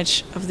this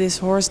image of this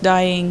horse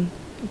dying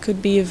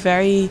could be a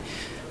very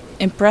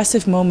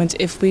impressive moment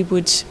if we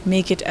would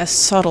make it as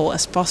subtle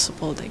as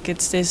possible. Like,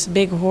 it's this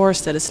big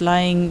horse that is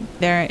lying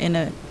there in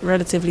a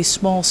relatively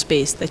small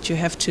space that you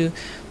have to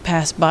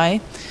pass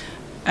by,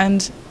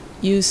 and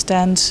you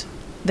stand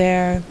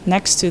there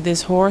next to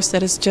this horse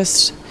that is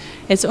just,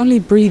 it's only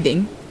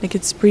breathing, like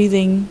it's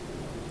breathing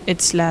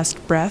its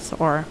last breath,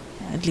 or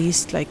at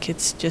least like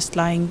it's just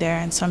lying there,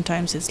 and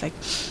sometimes it's like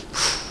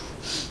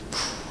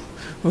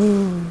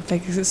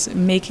like it's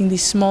making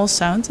these small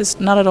sounds. It's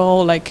not at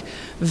all like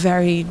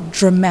very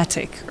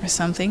dramatic or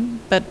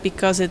something, but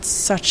because it's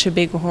such a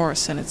big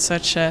horse and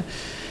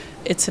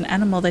it's an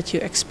animal that you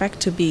expect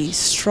to be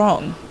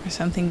strong or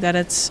something, that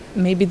it's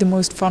maybe the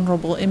most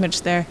vulnerable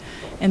image there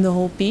in the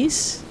whole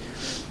piece.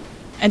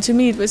 And to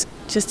me, it was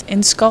just in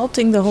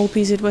sculpting the whole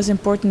piece, it was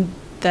important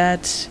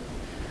that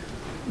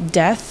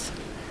death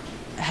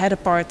had a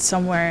part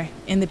somewhere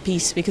in the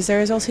piece, because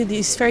there is also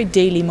these very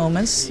daily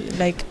moments,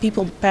 like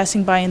people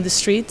passing by in the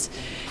street.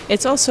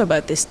 It's also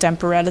about this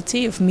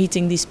temporality of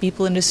meeting these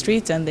people in the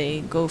street, and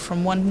they go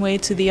from one way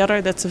to the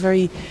other. That's a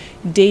very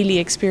daily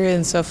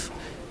experience of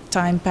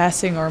time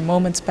passing or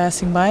moments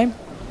passing by.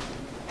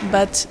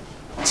 But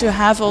to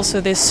have also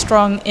this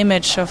strong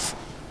image of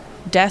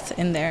death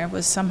in there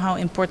was somehow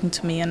important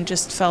to me and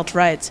just felt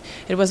right.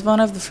 It was one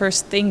of the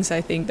first things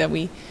I think that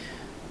we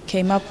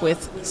came up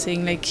with,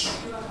 saying like,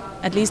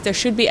 at least there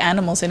should be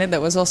animals in it.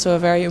 That was also a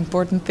very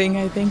important thing,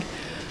 I think.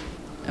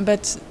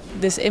 But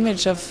this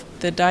image of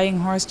the dying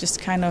horse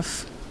just kind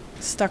of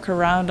stuck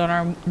around on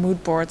our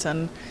mood board,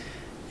 and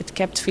it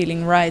kept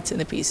feeling right in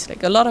the piece.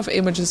 Like a lot of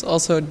images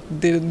also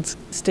didn't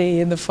stay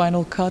in the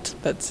final cut,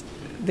 but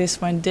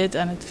this one did,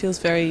 and it feels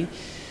very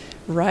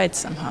right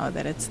somehow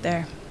that it's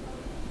there.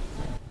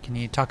 Can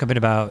you talk a bit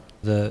about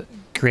the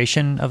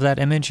creation of that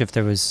image,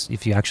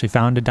 if you actually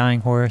found a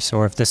dying horse,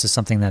 or if this is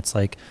something that's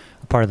like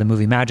a part of the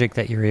movie magic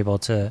that you're able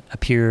to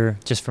appear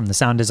just from the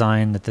sound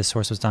design that this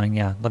horse was dying?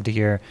 Yeah, love to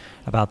hear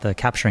about the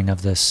capturing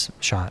of this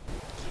shot.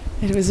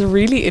 It was a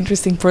really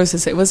interesting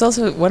process. It was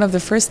also one of the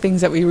first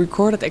things that we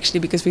recorded, actually,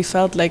 because we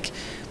felt like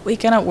we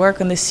cannot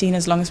work on this scene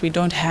as long as we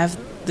don't have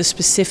the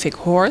specific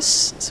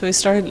horse. So we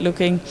started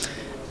looking.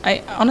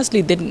 I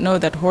honestly didn't know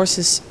that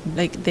horses,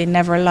 like, they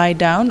never lie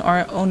down,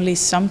 or only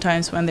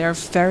sometimes when they're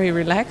very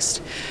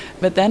relaxed.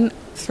 But then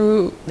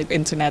through the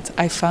internet,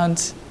 I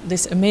found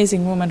this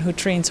amazing woman who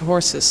trains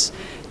horses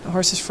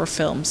for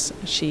films.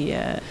 She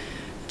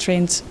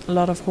trained a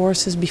lot of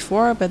horses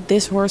before, but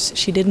this horse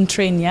she didn't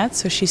train yet,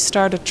 so she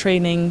started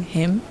training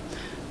him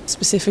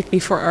specifically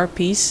for our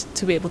piece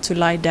to be able to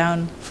lie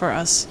down for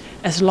us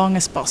as long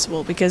as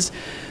possible, because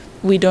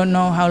we don't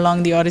know how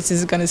long the audience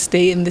is going to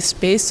stay in this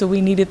space, so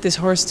we needed this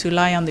horse to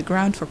lie on the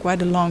ground for quite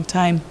a long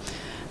time.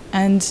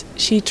 And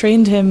she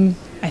trained him,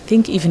 I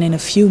think even in a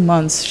few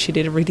months. She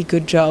did a really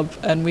good job,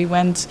 and we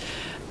went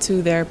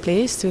to their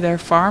place, to their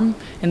farm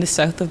in the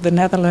south of the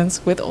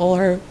Netherlands with all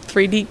her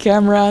 3D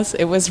cameras.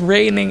 It was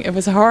raining, it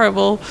was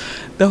horrible.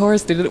 The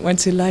horse didn't want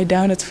to lie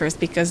down at first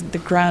because the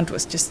ground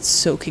was just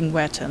soaking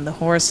wet, and the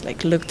horse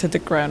looked at the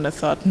ground and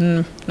thought,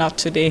 not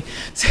today.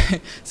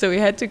 So we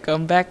had to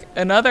come back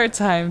another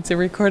time to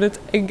record it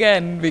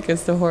again,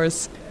 because the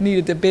horse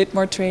needed a bit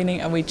more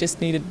training and we just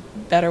needed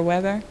better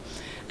weather.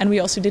 And we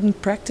also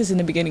didn't practice in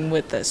the beginning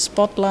with the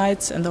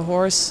spotlights, and the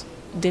horse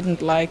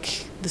didn't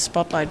like the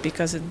spotlight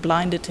because it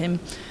blinded him.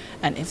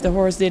 And if the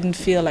horse didn't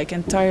feel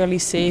entirely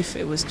safe,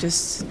 it was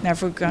just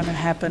never gonna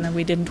happen, and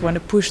we didn't want to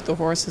push the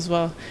horse as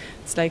well.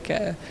 It's like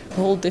a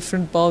whole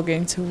different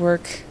ballgame to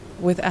work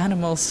with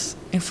animals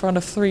in front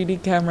of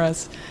 3D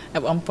cameras.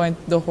 At one point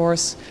the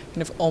horse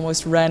kind of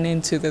almost ran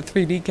into the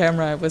 3D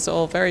camera. It was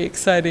all very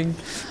exciting.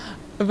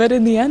 But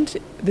in the end,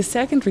 the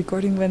second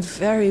recording went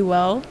very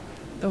well.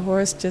 The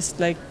horse just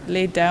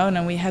laid down,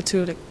 and we had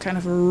to kind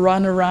of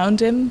run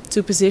around him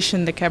to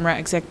position the camera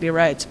exactly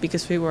right,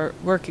 because we were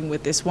working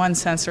with this one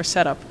sensor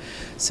setup.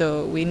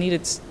 So we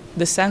needed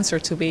the sensor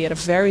to be at a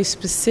very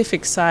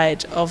specific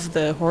side of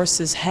the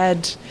horse's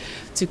head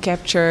to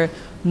capture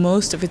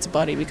most of its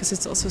body, because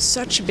it's also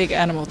such a big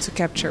animal to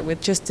capture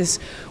with just this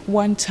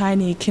one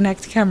tiny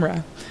Kinect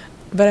camera.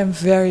 But I'm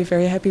very,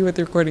 very happy with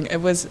the recording.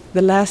 It was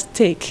the last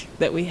take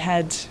that we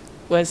had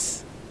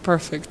was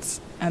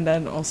perfect. And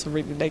then also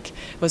really it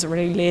was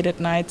already late at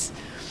night.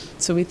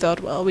 So we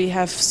thought, well, we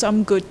have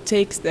some good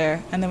takes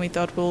there. And then we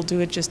thought we'll do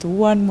it just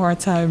one more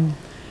time.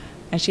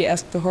 And she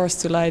asked the horse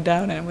to lie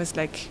down, and it was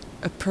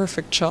a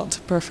perfect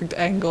shot, perfect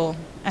angle.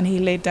 And he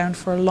laid down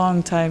for a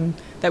long time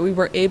that we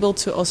were able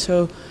to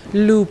also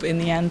loop in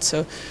the end.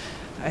 So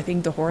I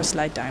think the horse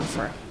lied down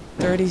for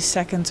 30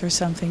 seconds or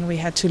something. We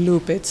had to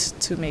loop it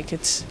to make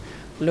it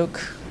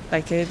look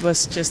like it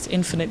was just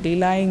infinitely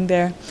lying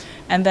there.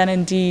 And then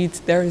indeed,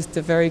 there is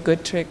the very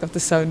good trick of the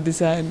sound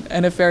design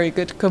and a very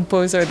good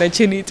composer that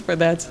you need for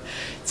that,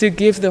 to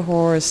give the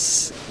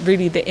horse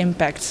really the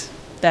impact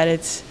that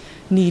it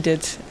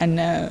needed.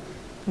 And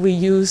we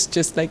used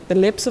just the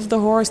lips of the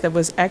horse that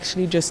was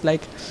actually just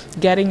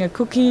getting a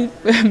cookie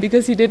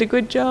because he did a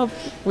good job.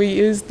 We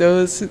used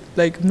those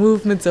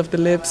movements of the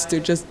lips to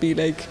just be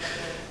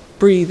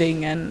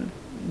breathing and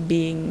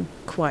being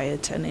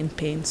quiet and in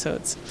pain. So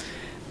it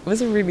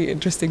was a really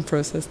interesting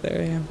process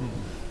there, yeah.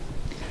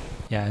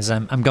 Yeah, as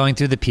I'm going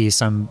through the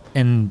piece, I'm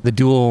in the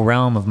dual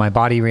realm of my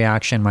body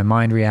reaction, my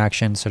mind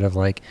reaction, sort of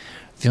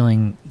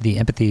feeling the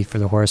empathy for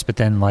the horse, but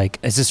then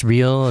is this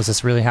real? Is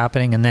this really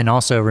happening? And then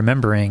also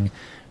remembering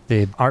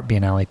the art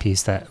biennale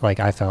piece that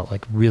I felt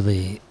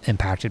really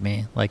impacted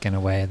me, in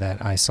a way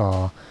that I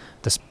saw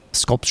this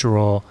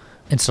sculptural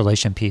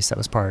installation piece that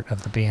was part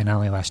of the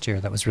biennale last year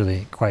that was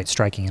really quite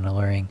striking and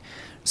alluring.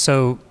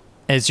 So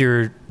as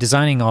you're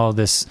designing all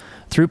this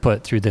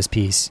throughput through this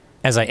piece,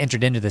 as I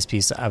entered into this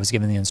piece, I was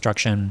given the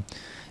instruction,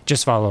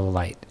 just follow the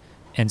light.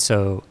 And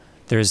so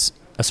there's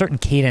a certain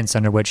cadence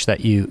under which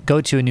that you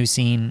go to a new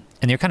scene,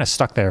 and you're kind of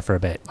stuck there for a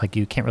bit.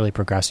 You can't really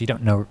progress. You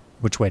don't know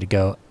which way to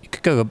go. You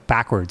could go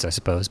backwards, I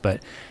suppose,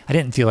 but I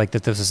didn't feel that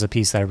this was a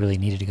piece that I really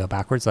needed to go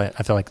backwards. I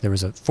felt like there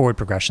was a forward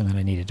progression that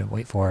I needed to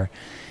wait for.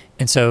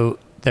 And so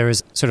there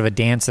was sort of a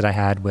dance that I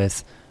had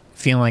with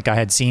feeling like I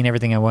had seen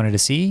everything I wanted to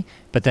see,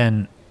 but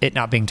then it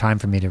not being time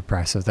for me to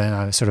progress. So then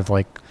I was sort of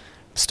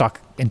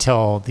stuck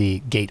until the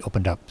gate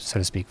opened up, so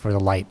to speak, for the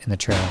light in the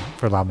trail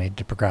for allow me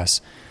to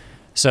progress.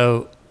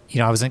 So,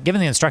 I wasn't given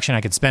the instruction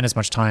I could spend as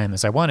much time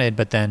as I wanted,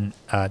 but then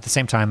at the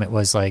same time, it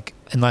was like,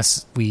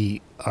 unless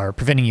we are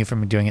preventing you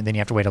from doing it, then you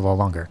have to wait a little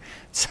longer.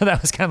 So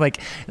that was kind of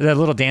like the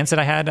little dance that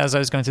I had as I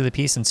was going through the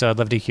piece. And so I'd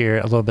love to hear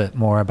a little bit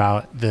more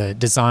about the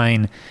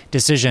design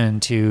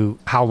decision to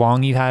how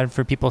long you had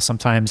for people.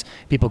 Sometimes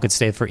people could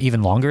stay for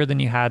even longer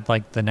than you had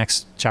like the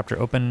next chapter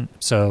open.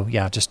 So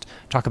yeah, just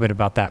talk a bit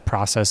about that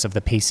process of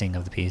the pacing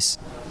of the piece.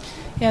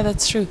 Yeah,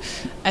 that's true.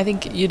 I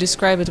think you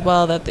describe it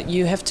well, that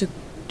you have to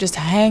just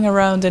hang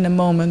around in a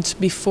moment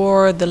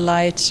before the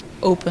light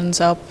opens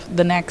up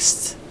the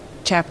next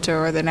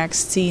chapter or the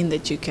next scene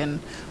that you can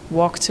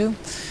walk to.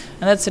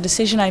 And that's a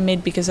decision I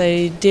made because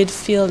I did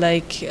feel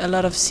like a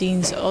lot of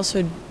scenes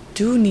also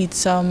do need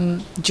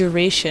some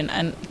duration.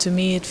 And to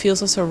me, it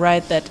feels also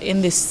right that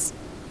in this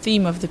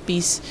theme of the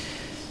piece,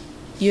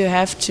 you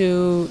have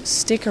to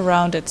stick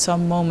around at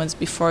some moments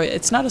before.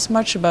 It's not as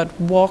much about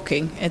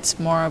walking, it's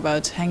more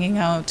about hanging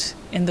out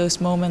in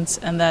those moments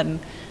and then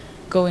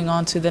going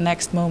on to the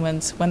next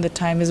moment when the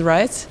time is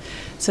right.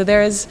 So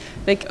there is,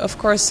 like, of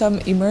course, some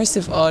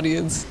immersive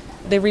audience.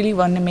 They really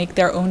want to make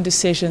their own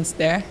decisions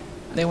there.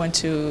 They want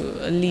to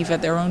leave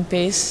at their own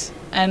pace.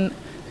 And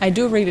I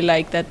do really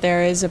like that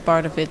there is a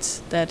part of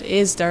it that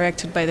is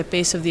directed by the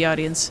pace of the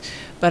audience.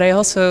 But I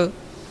also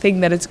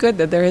think that it's good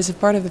that there is a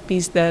part of the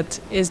piece that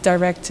is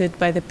directed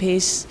by the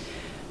pace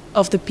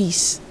of the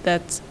piece.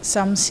 That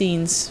some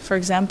scenes, for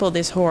example,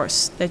 this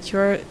horse, that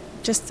you're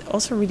just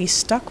also really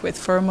stuck with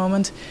for a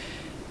moment,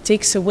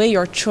 takes away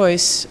your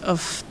choice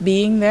of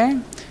being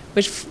there,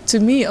 which to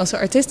me also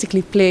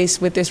artistically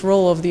plays with this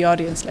role of the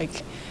audience.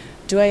 Like,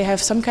 do I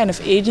have some kind of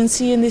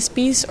agency in this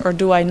piece or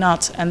do I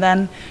not? And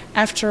then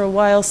after a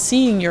while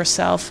seeing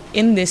yourself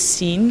in this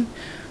scene,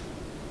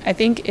 I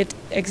think it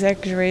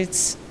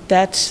exaggerates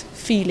that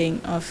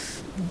feeling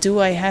of, do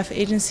I have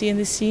agency in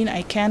this scene?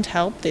 I can't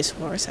help this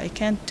horse. I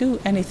can't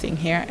do anything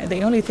here.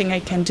 The only thing I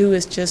can do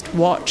is just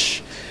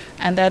watch.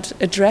 And that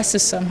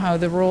addresses somehow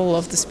the role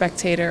of the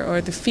spectator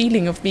or the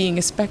feeling of being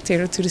a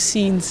spectator to the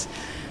scenes.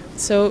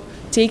 So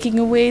taking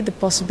away the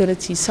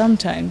possibility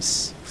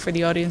sometimes for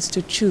the audience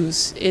to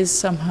choose is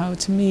somehow,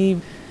 to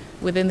me,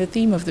 within the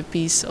theme of the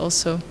piece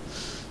also.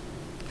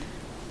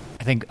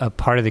 I think a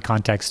part of the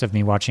context of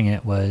me watching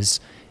it was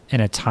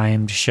in a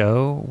timed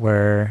show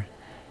where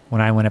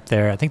when I went up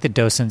there, I think the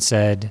docent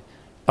said,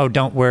 "Oh,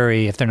 don't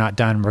worry, if they're not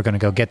done, we're going to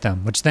go get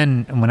them." Which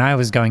then when I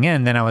was going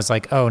in, then I was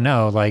like, oh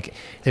no, like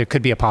there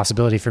could be a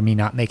possibility for me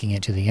not making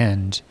it to the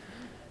end,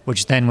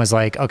 which then was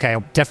like, okay, I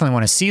definitely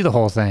want to see the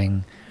whole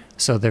thing.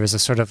 So there was a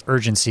sort of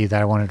urgency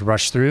that I wanted to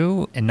rush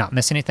through and not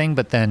miss anything.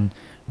 But then,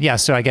 yeah,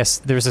 so I guess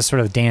there's a sort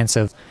of dance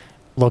of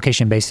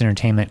location-based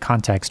entertainment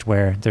context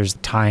where there's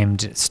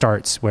timed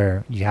starts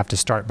where you have to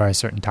start by a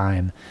certain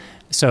time.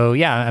 So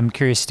yeah, I'm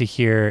curious to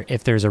hear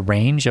if there's a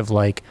range of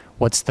like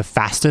what's the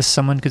fastest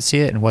someone could see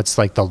it and what's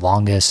like the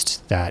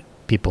longest that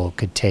people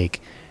could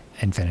take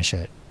and finish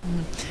it.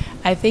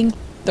 I think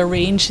the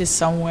range is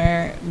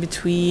somewhere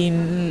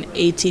between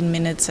 18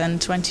 minutes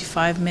and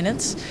 25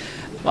 minutes.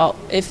 Well,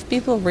 if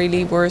people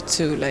really were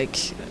to like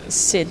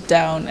sit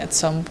down at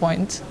some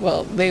point,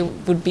 well, they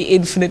would be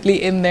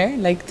infinitely in there.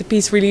 Like the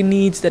piece really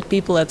needs that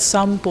people at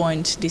some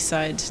point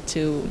decide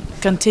to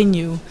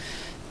continue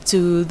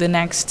to the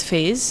next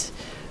phase.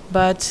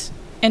 But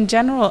in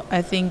general,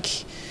 I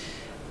think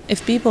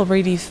if people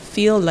really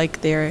feel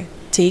like they're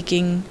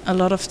taking a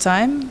lot of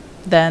time,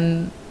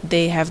 then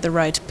they have the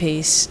right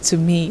pace to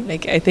me.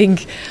 Like I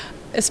think,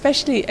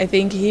 especially I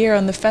think here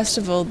on the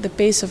festival, the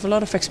pace of a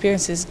lot of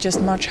experiences is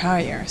just much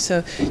higher.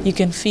 So you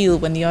can feel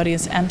when the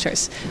audience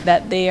enters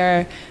that they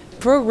are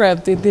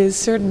programmed in this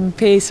certain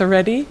pace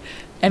already.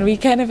 And we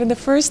kind of, in the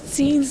first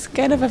scenes,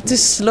 kind of have to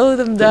slow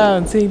them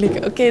down, saying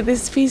like, okay,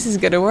 this piece is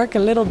going to work a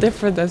little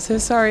different. I'm so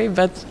sorry,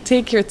 but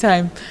take your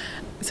time.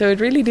 So it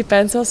really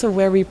depends also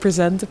where we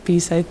present the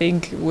piece, I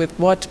think, with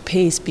what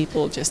pace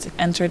people just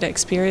enter the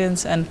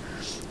experience. And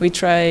we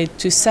try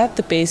to set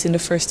the pace in the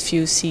first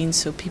few scenes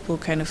so people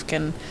kind of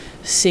can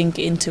sink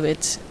into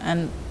it.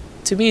 And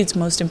to me, it's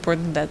most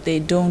important that they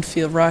don't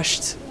feel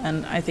rushed.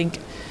 And I think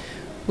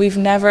we've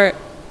never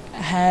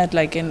had,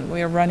 like,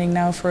 we're running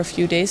now for a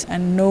few days,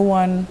 and no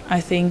one,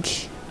 I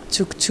think,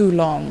 took too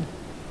long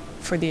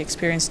for the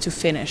experience to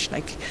finish.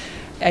 Like,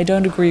 I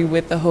don't agree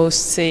with the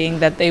host saying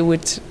that they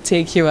would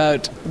take you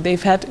out.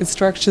 They've had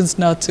instructions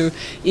not to.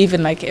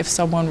 Even like if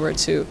someone were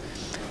to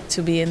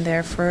be in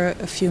there for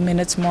a few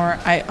minutes more,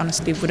 I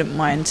honestly wouldn't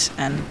mind.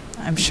 And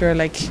I'm sure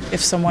like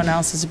if someone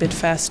else is a bit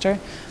faster,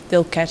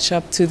 they'll catch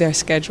up to their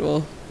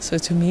schedule. So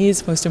to me,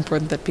 it's most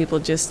important that people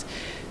just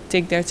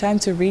take their time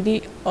to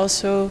really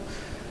also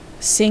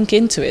sink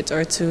into it,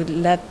 or to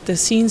let the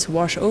scenes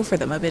wash over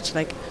them a bit.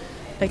 Like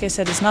I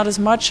said, it's not as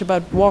much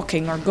about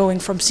walking or going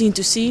from scene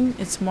to scene.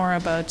 It's more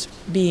about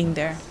being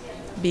there,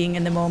 being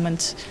in the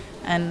moment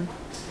and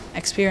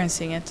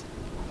experiencing it.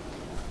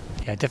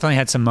 Yeah, I definitely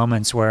had some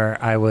moments where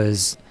I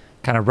was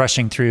kind of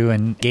rushing through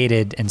and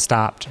gated and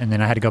stopped. And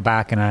then I had to go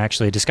back and I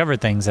actually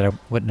discovered things that I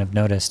wouldn't have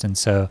noticed. And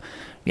so,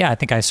 yeah, I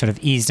think I sort of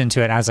eased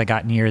into it as I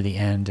got near the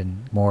end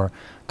and more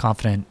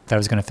confident that I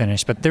was going to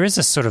finish. But there is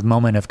this sort of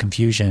moment of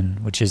confusion,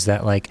 which is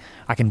that like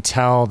I can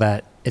tell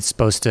that it's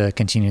supposed to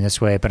continue this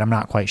way, but I'm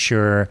not quite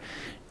sure,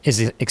 is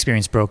the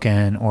experience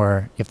broken,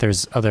 or if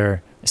there's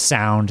other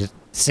sound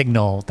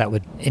signal that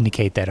would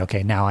indicate that,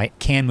 okay, now I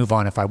can move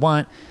on if I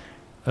want.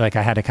 Like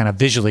I had to kind of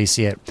visually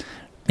see it.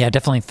 Yeah, I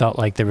definitely felt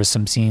like there was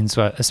some scenes,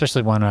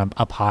 especially when I'm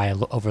up high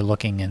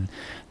overlooking, and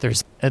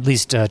there's at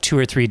least 2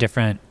 or 3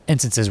 different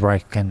instances where I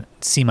can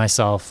see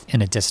myself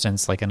in a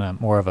distance, like in a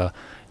more of a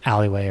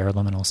alleyway or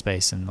liminal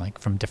space, and like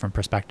from different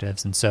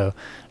perspectives. And so,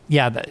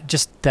 yeah,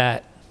 just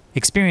that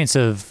experience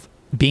of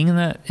being in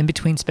the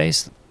in-between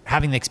space,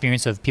 having the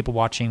experience of people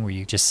watching where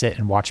you just sit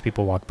and watch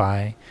people walk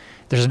by.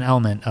 There's an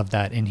element of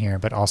that in here,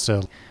 but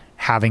also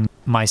having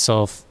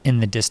myself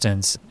in the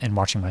distance and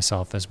watching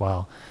myself as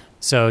well.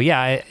 So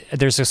yeah,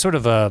 there's a sort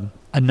of a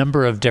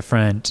number of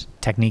different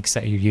techniques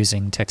that you're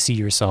using to see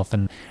yourself.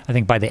 And I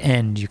think by the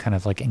end, you kind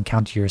of like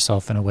encounter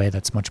yourself in a way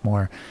that's much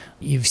more,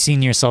 you've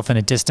seen yourself in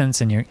a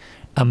distance and you're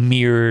a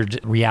mirrored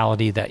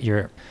reality that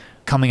you're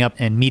coming up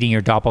and meeting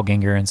your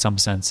doppelganger in some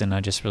sense. And I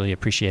just really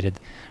appreciated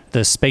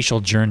the spatial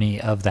journey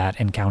of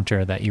that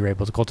encounter that you were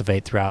able to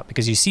cultivate throughout,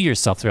 because you see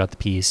yourself throughout the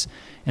piece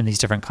in these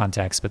different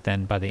contexts, but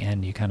then by the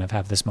end, you kind of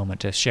have this moment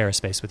to share a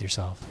space with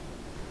yourself.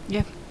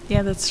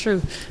 Yeah, that's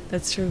true.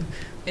 That's true.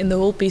 In the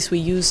whole piece, we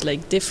use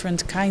like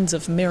different kinds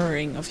of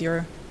mirroring of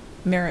your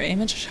mirror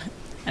image.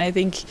 And I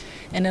think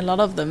in a lot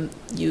of them,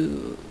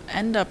 you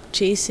end up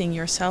chasing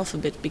yourself a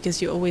bit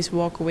because you always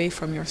walk away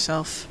from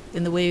yourself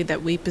in the way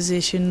that we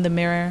position the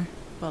mirror,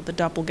 well, the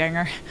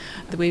doppelganger,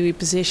 the way we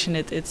position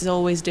it, it's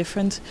always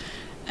different.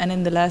 And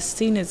in the last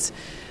scene, it's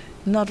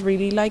not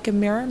really like a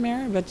mirror,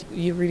 but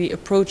you really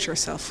approach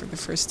yourself for the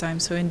first time.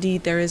 So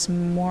indeed, there is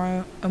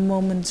more a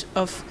moment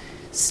of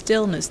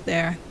stillness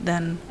there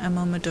than a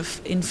moment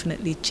of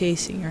infinitely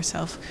chasing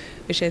yourself,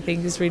 which I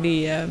think is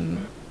really,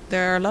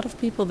 there are a lot of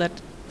people that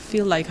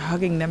feel like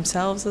hugging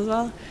themselves as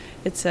well.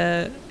 It's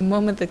a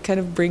moment that kind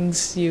of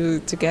brings you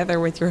together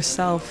with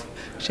yourself,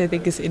 which I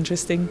think is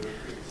interesting.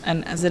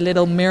 And as a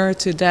little mirror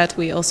to that,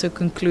 we also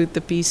conclude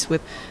the piece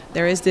with,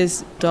 there is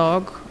this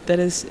dog that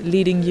is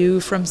leading you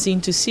from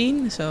scene to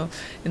scene. So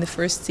in the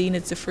first scene,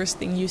 it's the first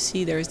thing you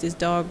see. There is this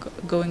dog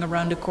going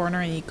around the corner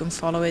and you can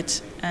follow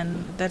it.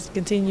 And that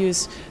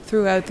continues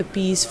throughout the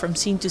piece from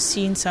scene to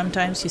scene.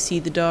 Sometimes you see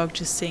the dog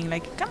just saying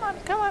like, come on,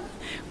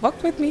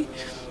 walk with me.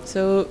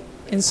 So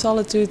in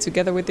solitude,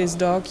 together with this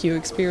dog, you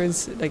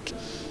experience, like,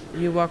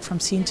 you walk from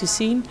scene to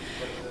scene.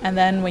 And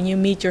then when you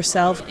meet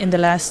yourself in the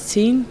last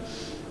scene,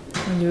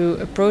 when you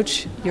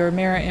approach your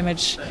mirror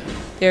image,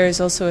 there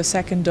is also a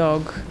second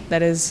dog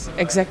that is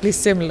exactly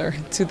similar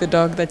to the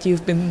dog that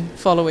you've been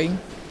following.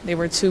 They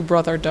were 2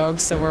 brother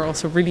dogs that were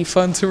also really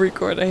fun to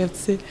record, I have to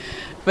say.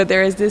 But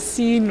there is this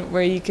scene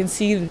where you can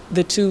see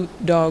the 2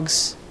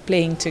 dogs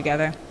playing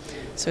together.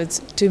 So it's,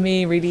 to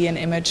me, really an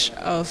image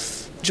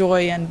of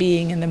joy and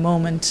being in the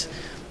moment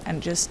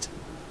and just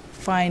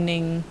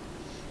finding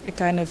a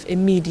kind of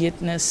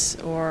immediateness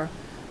or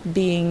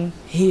being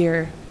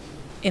here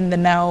in the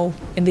now,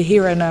 in the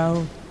here and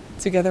now,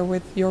 together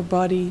with your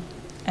body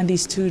and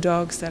these 2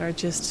 dogs that are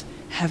just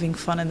having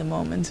fun in the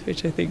moment,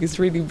 which I think is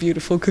really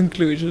beautiful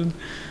conclusion.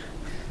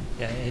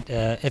 Yeah,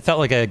 it felt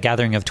like a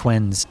gathering of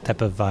twins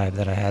type of vibe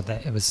that I had.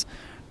 That it was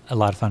a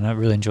lot of fun. I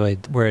really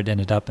enjoyed where it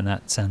ended up in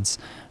that sense.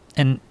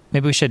 And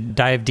maybe we should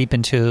dive deep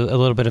into a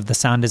little bit of the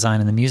sound design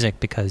and the music,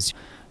 because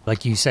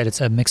like you said,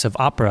 it's a mix of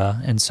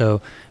opera. And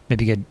so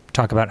maybe you could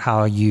talk about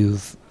how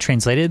you've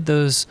translated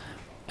those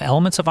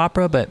elements of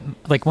opera, but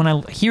like when I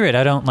hear it,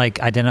 I don't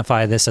like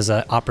identify this as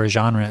an opera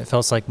genre. It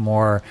feels like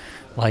more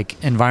like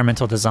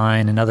environmental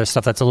design and other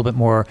stuff that's a little bit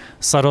more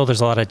subtle.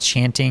 There's a lot of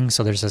chanting,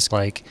 so there's this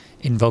like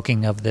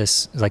invoking of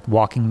this like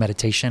walking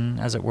meditation,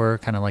 as it were,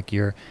 kind of like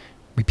you're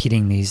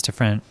repeating these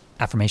different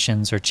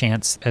affirmations or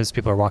chants as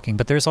people are walking.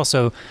 But there's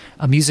also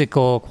a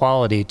musical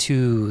quality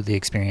to the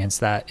experience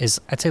that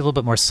is, I'd say, a little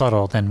bit more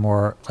subtle than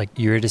more like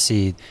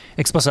Eurydice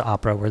explicit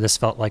opera, where this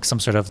felt like some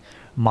sort of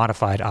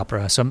modified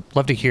opera. So I'd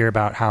love to hear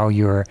about how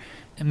you're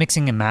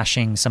mixing and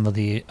mashing some of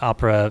the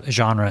opera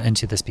genre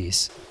into this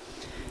piece.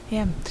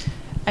 Yeah,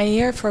 I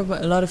hear from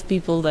a lot of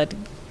people that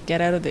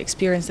get out of the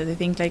experience that they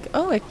think like,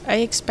 oh, I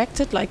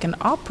expected like an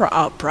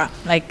opera,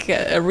 like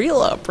a real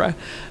opera.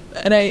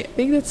 And I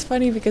think that's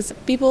funny because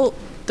people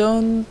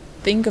don't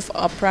think of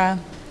opera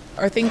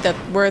or think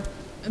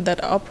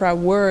that opera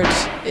word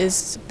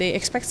is, they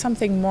expect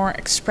something more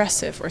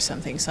expressive or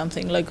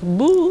something like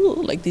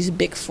boo, like these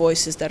big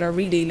voices that are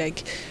really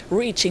like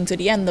reaching to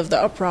the end of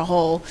the opera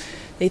hall.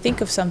 They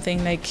think of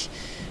something like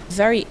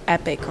very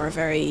epic or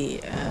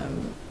very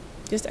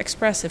just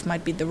expressive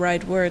might be the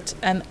right word.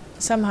 And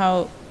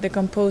somehow the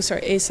composer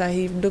Asa,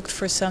 he looked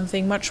for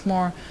something much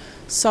more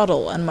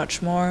subtle and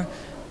much more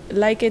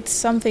like it's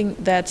something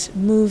that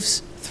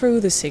moves through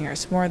the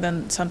singers more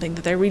than something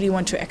that they really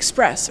want to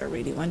express or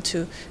really want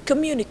to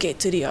communicate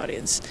to the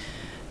audience.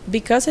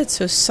 because it's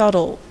so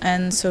subtle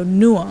and so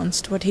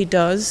nuanced, what he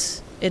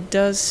does, it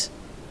does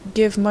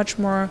give much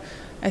more,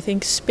 I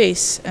think,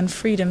 space and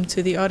freedom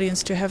to the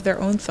audience to have their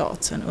own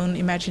thoughts and own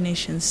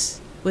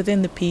imaginations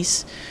within the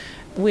piece,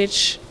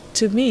 which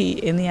to me,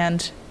 in the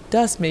end,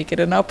 does make it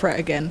an opera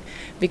again,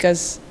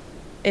 because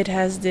it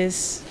has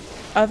this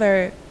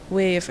other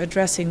way of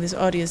addressing this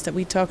audience that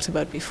we talked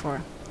about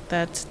before,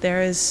 that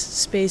there is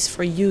space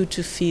for you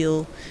to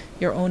feel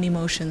your own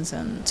emotions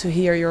and to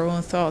hear your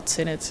own thoughts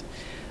in it.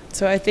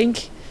 So I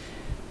think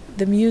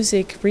the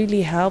music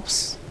really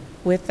helps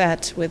with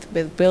that,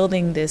 with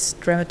building this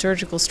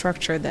dramaturgical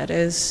structure that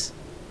is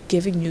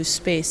giving you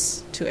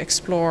space to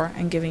explore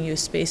and giving you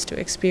space to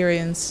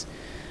experience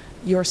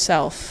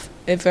yourself.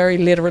 Very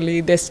literally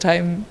this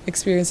time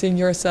experiencing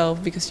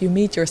yourself, because you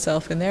meet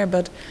yourself in there,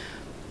 but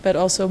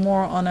also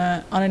more on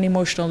an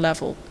emotional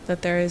level,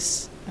 that there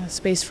is a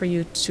space for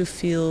you to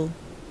feel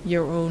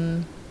your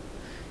own,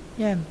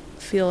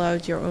 feel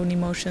out your own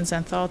emotions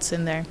and thoughts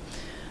in there.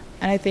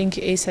 And I think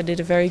Asa did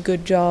a very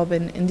good job,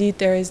 and indeed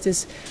there is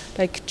this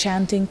like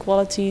chanting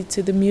quality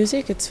to the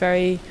music. It's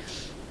very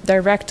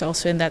direct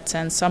also in that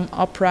sense. Some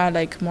opera,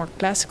 like more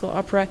classical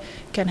opera,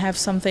 can have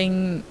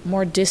something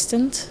more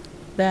distant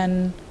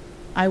than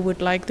I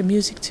would like the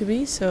music to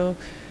be. So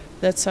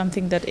that's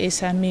something that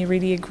Asa and me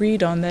really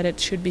agreed on, that it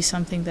should be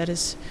something that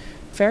is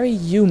very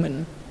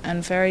human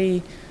and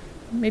very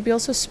maybe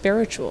also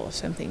spiritual or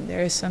something.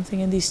 There is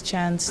something in these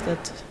chants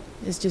that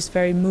is just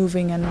very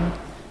moving and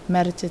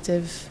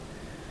meditative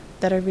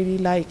that I really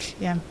like,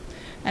 And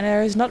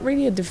there is not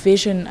really a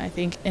division, I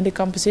think, in the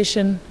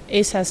composition.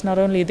 Asa is not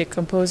only the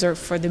composer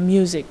for the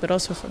music, but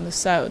also from the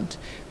sound,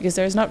 because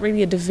there is not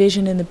really a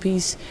division in the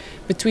piece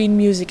between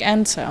music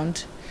and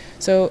sound.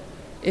 So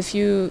if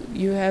you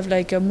have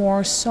like a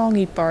more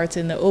songy part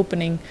in the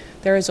opening,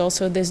 there is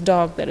also this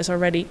dog that is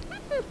already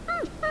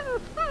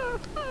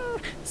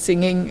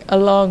singing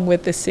along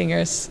with the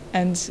singers,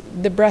 and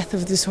the breath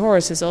of this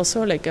horse is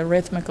also like a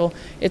rhythmical.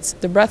 It's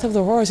the breath of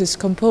the horse is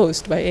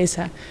composed by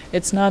Asa.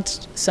 It's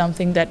not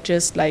something that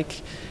just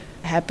like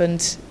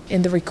happened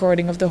in the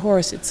recording of the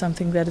horse. It's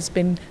something that has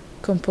been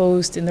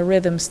composed in the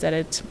rhythms that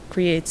it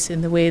creates,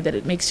 in the way that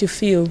it makes you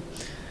feel.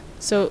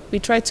 So we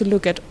try to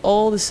look at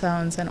all the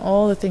sounds and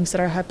all the things that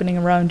are happening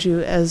around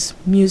you as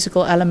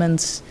musical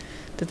elements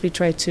that we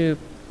try to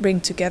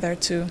bring together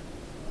to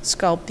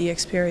sculpt the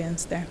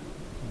experience there.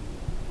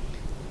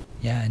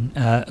 Yeah, and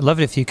I'd love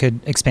it if you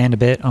could expand a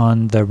bit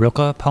on the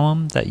Reilhac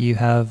poem that you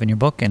have in your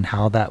book and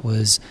how that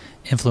was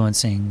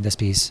influencing this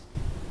piece.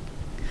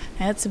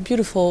 And it's a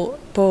beautiful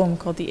poem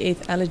called The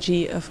Eighth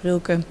Elegy of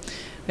Reilhac,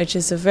 which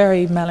is a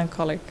very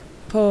melancholic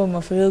poem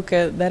of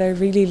Reilhac that I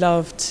really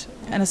loved.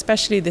 And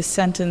especially the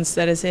sentence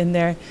that is in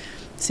there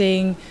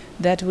saying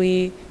that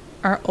we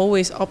are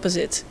always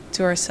opposite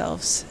to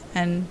ourselves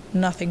and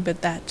nothing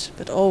but that,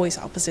 but always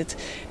opposite.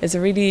 It's a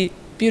really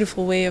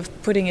beautiful way of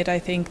putting it, I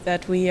think,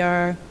 that we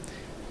are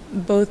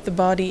both the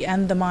body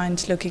and the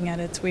mind looking at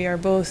it. We are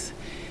both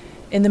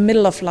in the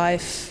middle of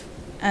life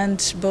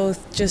and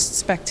both just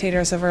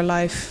spectators of our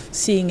life,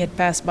 seeing it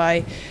pass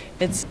by.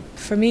 It's,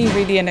 for me,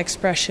 really an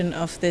expression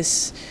of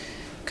this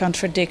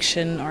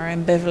contradiction or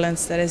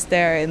ambivalence that is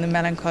there in the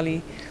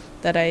melancholy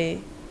that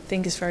I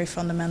think is very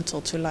fundamental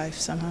to life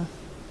somehow.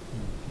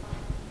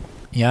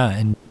 Yeah,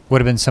 and what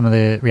have been some of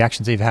the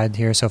reactions that you've had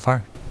here so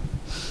far?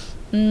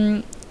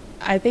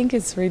 I think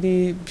it's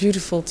really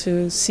beautiful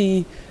to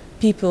see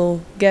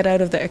people get out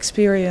of the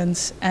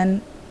experience,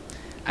 and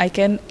I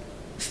can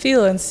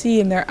feel and see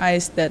in their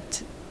eyes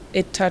that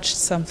it touched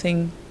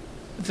something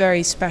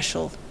very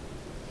special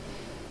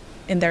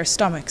in their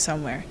stomach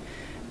somewhere.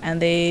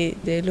 And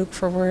they look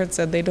for words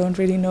and they don't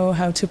really know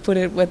how to put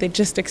it, what they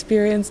just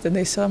experienced, and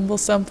they stumble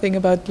something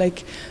about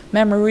like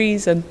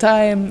memories and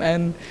time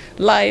and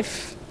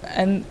life.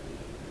 And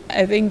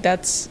I think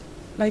that's,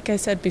 like I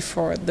said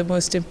before, the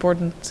most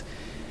important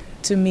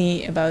to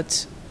me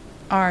about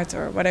art,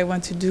 or what I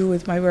want to do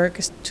with my work,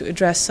 is to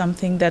address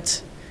something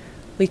that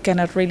we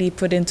cannot really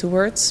put into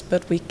words,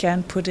 but we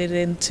can put it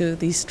into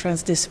these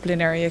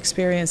transdisciplinary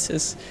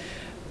experiences.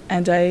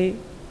 And I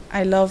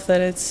love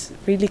that it's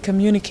really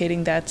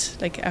communicating that.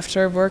 Like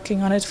after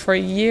working on it for a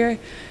year,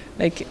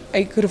 like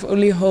I could have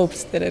only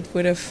hoped that it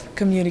would have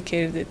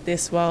communicated it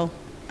this well.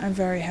 I'm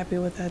very happy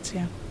with that,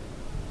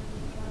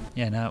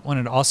 Yeah, and I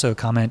wanted to also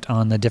comment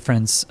on the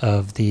difference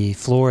of the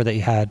floor that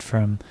you had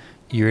from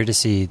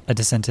Eurydice, A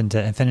Descent into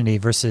Infinity,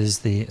 versus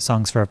the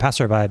songs for a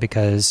Passerby,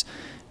 because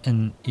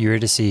in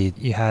Eurydice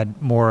you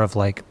had more of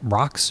like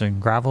rocks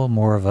and gravel,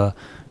 more of a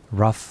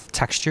rough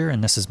texture,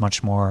 and this is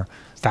much more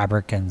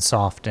fabric and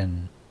soft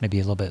and maybe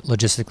a little bit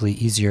logistically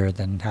easier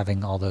than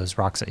having all those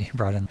rocks that you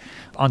brought in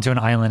onto an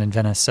island in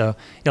Venice. So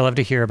I'd love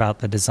to hear about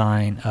the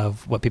design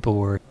of what people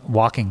were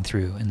walking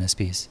through in this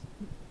piece.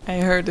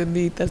 I heard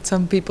indeed that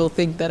some people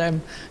think that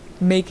I'm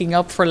making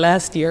up for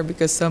last year,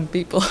 because some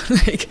people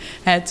like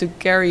had to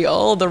carry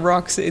all the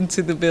rocks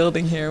into the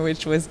building here,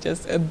 which was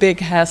just a big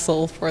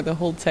hassle for the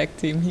whole tech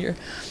team here.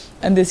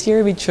 And this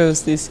year we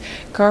chose these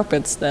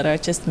carpets that are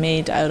just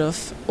made out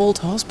of old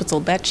hospital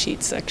bed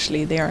sheets,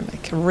 actually. They are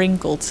like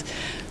wrinkled.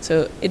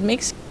 So it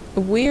makes a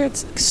weird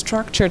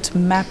structured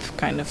map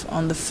kind of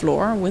on the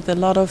floor with a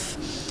lot of,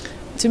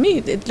 to me,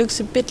 it looks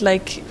a bit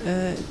like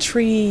a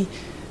tree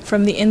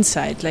from the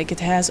inside, like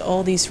it has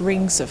all these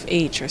rings of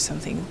age or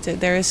something.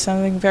 There is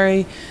something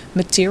very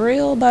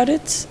material about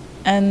it,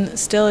 and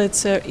still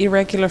it's an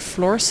irregular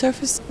floor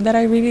surface that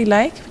I really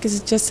like, because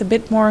it's just a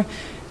bit more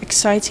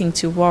exciting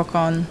to walk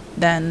on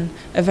than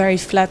a very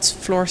flat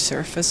floor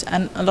surface.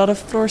 And a lot of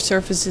floor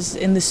surfaces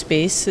in the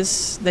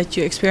spaces that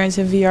you experience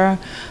in VR,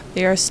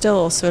 they are still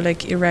also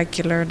like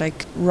irregular,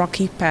 like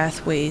rocky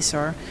pathways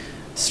or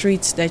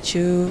streets that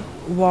you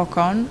walk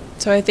on.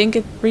 So I think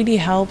it really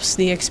helps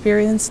the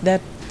experience that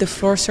the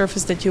floor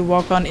surface that you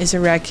walk on is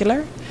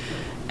irregular.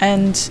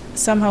 And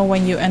somehow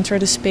when you enter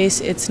the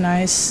space, it's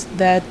nice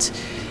that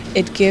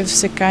it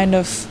gives a kind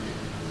of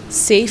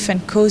safe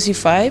and cozy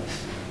vibe,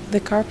 the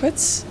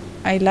carpets.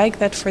 I like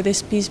that for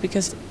this piece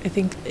because I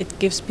think it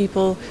gives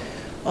people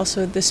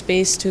also the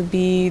space to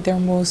be their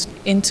most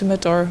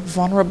intimate or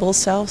vulnerable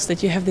selves,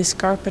 that you have this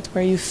carpet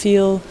where you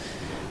feel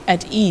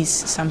at ease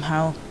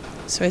somehow.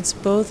 So it's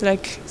both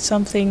like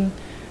something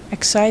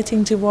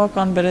exciting to walk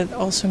on, but it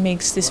also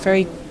makes this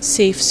very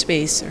safe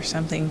space or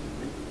something.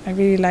 I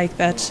really like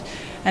that.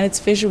 And it's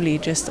visually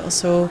just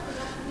also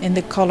in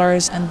the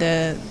colors and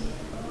the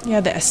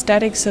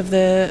aesthetics of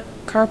the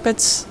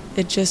carpets.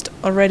 It just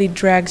already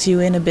drags you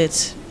in a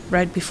bit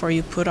right before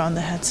you put on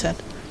the headset.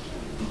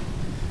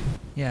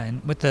 Yeah,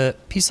 and with a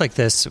piece like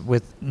this,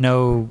 with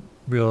no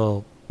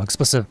real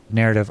explicit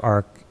narrative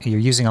arc, you're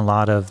using a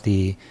lot of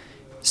the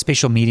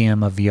spatial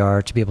medium of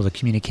VR to be able to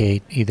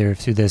communicate either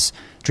through this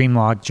dream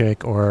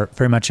logic or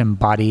very much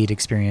embodied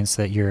experience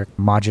that you're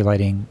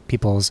modulating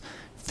people's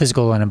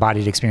physical and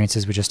embodied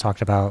experiences. We just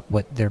talked about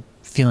what they're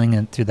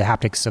feeling through the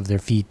haptics of their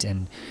feet,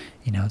 and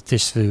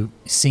just through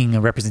seeing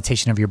a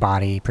representation of your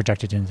body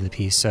projected into the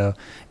piece. So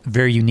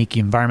very unique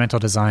environmental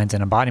designs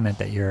and embodiment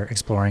that you're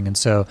exploring. And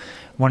so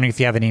wondering if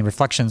you have any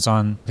reflections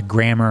on the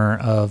grammar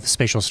of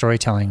spatial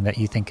storytelling that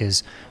you think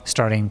is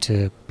starting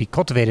to be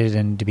cultivated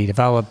and to be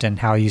developed, and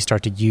how you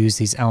start to use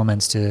these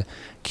elements to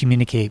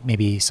communicate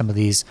maybe some of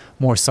these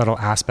more subtle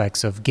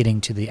aspects of getting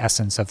to the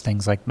essence of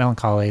things like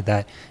melancholy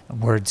that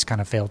words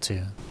kind of fail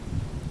to.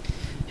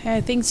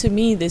 I think to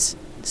me this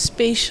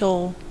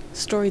spatial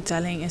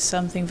storytelling is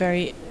something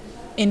very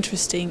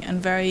interesting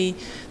and very,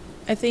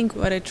 I think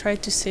what I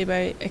tried to say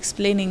by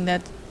explaining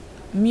that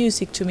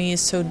music to me is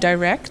so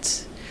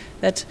direct,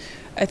 that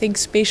I think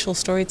spatial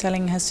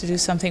storytelling has to do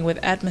something with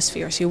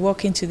atmospheres. You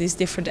walk into these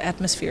different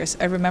atmospheres.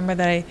 I remember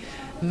that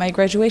my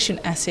graduation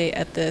essay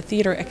at the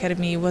Theatre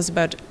Academy was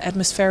about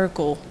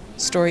atmospherical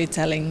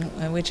storytelling,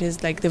 which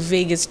is like the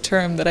vaguest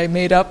term that I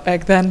made up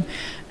back then.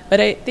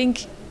 But I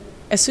think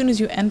as soon as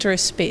you enter a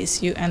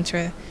space, you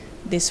enter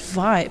this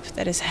vibe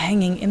that is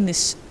hanging in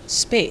this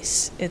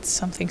space. It's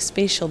something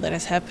spatial that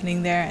is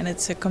happening there, and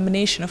it's a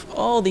combination of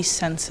all these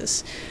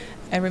senses.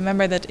 I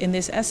remember that in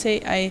this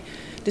essay I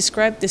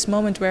described this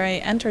moment where I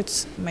entered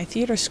my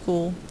theater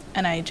school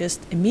and I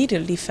just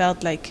immediately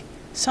felt like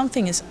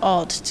something is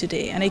odd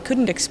today, and I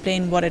couldn't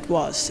explain what it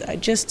was. I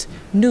just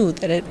knew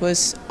that it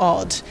was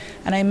odd.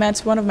 And I met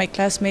one of my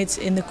classmates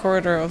in the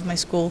corridor of my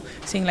school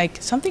saying like,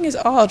 something is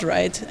odd,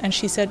 right? And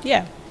she said,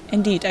 yeah,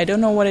 indeed, I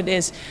don't know what it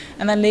is.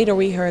 And then later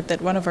we heard that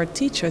one of our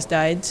teachers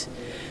died.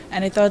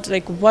 And I thought,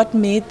 like, what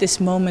made this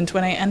moment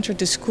when I entered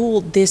the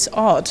school this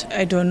odd?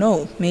 I don't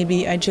know.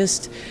 Maybe I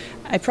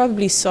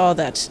probably saw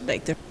that,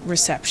 like, the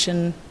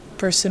reception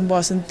person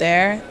wasn't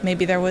there.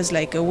 Maybe there was,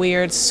 like, a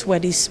weird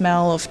sweaty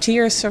smell of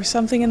tears or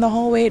something in the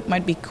hallway. It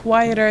might be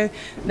quieter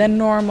than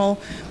normal.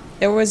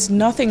 There was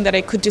nothing that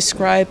I could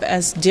describe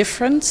as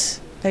different.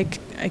 Like,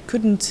 I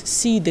couldn't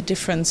see the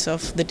difference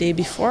of the day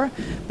before,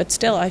 but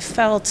still I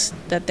felt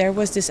that there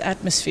was this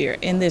atmosphere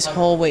in this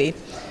hallway.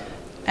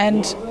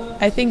 And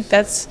I think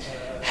that's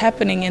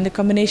happening in the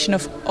combination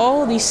of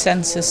all these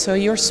senses. So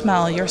your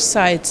smell, your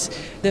sight,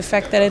 the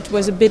fact that it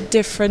was a bit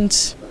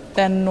different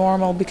than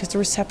normal because the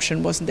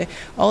reception wasn't there.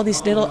 All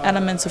these little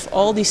elements of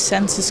all these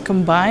senses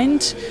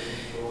combined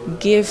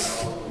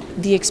give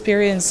the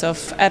experience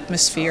of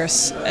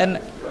atmospheres.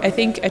 And I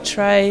think I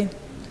try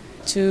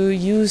to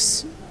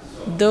use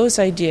those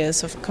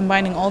ideas of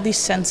combining all these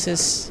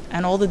senses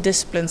and all the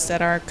disciplines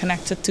that are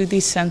connected to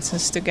these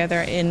senses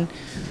together in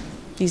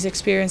these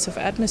experience of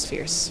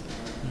atmospheres.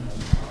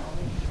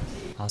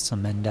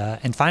 Awesome.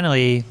 And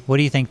finally, what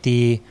do you think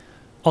the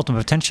ultimate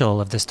potential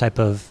of this type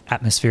of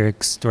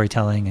atmospheric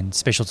storytelling and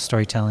spatial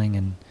storytelling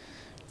and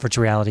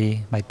virtual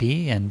reality might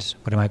be, and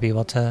what it might be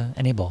able to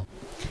enable?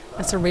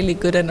 That's a really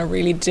good and a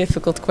really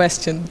difficult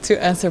question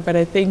to answer, but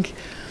I think,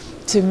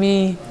 to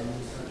me,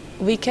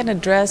 we can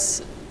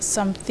address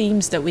some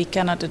themes that we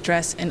cannot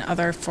address in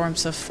other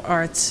forms of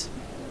art.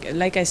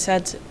 Like I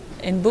said,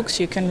 in books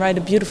you can write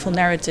a beautiful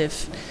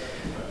narrative.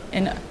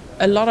 In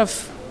a lot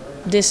of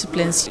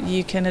disciplines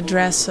you can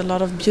address a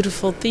lot of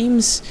beautiful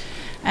themes,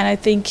 and I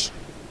think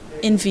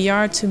in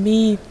VR, to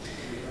me,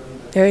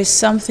 there is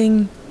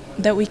something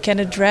that we can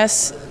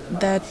address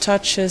that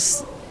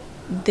touches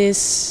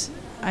this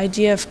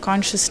idea of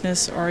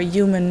consciousness or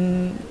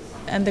human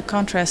and the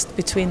contrast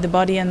between the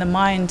body and the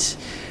mind,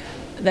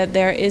 that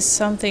there is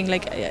something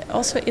like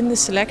also in the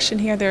selection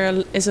here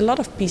there is a lot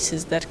of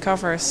pieces that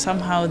cover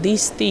somehow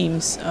these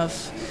themes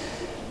of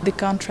the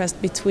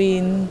contrast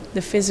between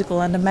the physical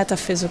and the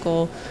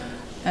metaphysical.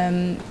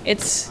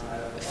 It's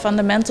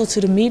fundamental to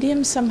the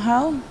medium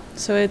somehow,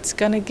 so it's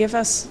going to give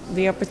us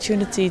the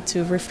opportunity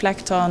to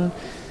reflect on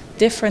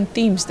different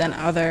themes than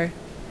other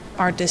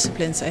art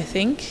disciplines, I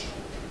think.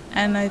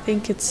 And I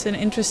think it's an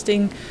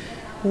interesting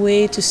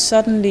way to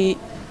suddenly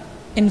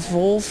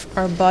involve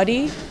our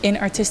body in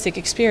artistic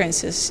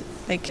experiences.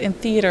 Like in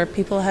theater,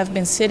 people have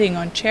been sitting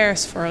on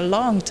chairs for a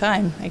long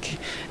time. Like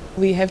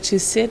we have to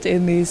sit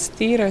in these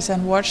theaters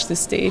and watch the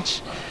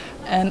stage,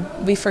 and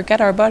we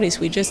forget our bodies.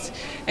 We just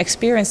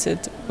experience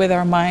it with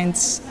our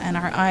minds and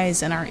our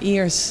eyes and our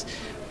ears.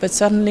 But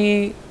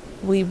suddenly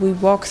we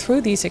walk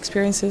through these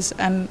experiences,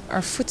 and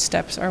our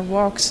footsteps, our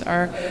walks,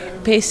 our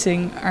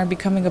pacing are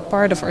becoming a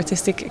part of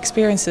artistic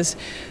experiences,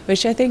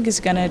 which I think is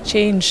going to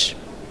change.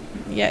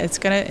 Yeah, it's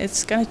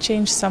gonna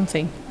change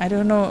something. I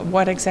don't know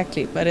what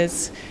exactly, but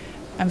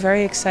I'm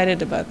very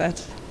excited about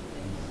that.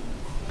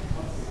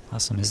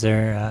 Awesome. Is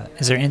there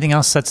anything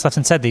else that's left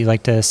unsaid that you'd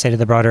like to say to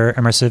the broader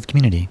immersive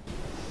community?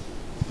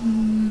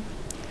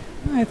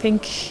 I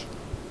think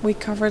we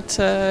covered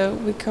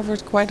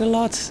quite a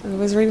lot. It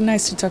was really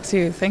nice to talk to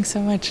you. Thanks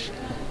so much.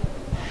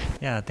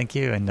 Yeah, thank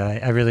you. And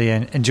I really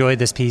enjoyed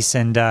this piece,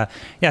 and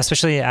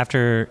especially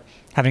after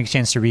having a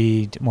chance to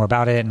read more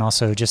about it, and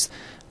also just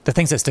the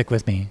things that stick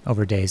with me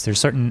over days. There's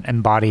certain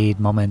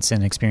embodied moments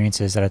and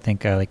experiences that I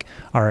think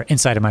are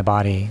inside of my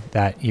body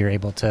that you're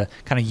able to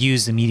kind of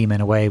use the medium in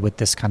a way with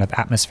this kind of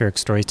atmospheric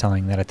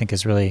storytelling that I think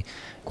is really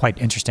quite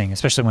interesting,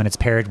 especially when it's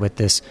paired with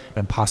this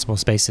impossible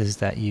spaces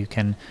that you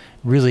can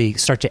really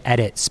start to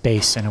edit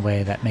space in a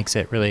way that makes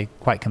it really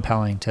quite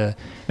compelling to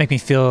make me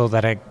feel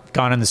that I've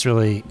gone on this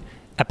really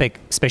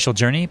epic spatial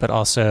journey, but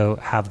also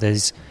have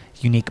these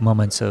unique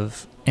moments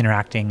of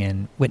interacting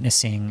and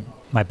witnessing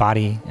my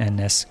body in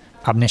this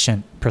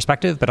omniscient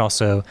perspective, but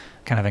also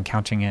kind of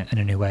encountering it in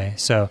a new way.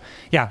 So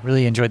yeah,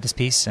 really enjoyed this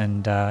piece,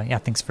 and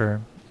thanks for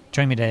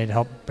joining me today to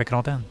help break it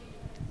all down.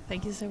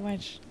 Thank you so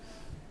much.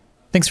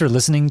 Thanks for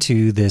listening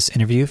to this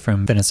interview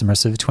from Venice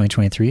Immersive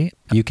 2023.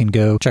 You can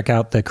go check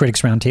out the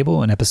Critics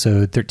Roundtable in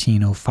episode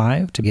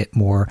 1305 to get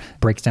more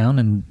breakdown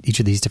in each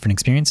of these different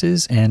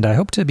experiences. And I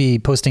hope to be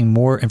posting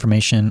more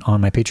information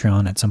on my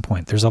Patreon at some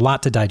point. There's a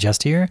lot to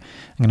digest here.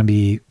 I'm going to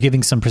be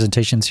giving some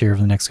presentations here over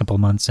the next couple of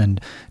months,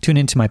 and tune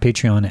into my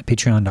Patreon at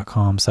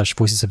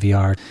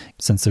patreon.com/voicesofvr,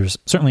 since there's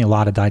certainly a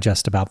lot to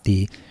digest about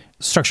the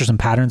structures and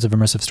patterns of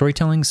immersive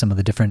storytelling, some of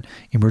the different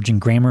emerging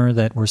grammar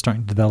that we're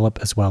starting to develop,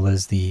 as well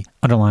as the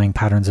underlying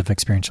patterns of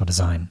experiential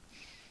design.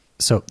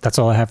 So that's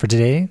all I have for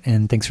today,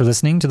 and thanks for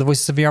listening to the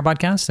Voices of VR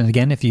podcast. And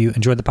again, if you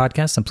enjoyed the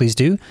podcast, then please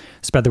do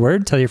spread the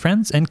word, tell your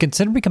friends, and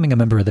consider becoming a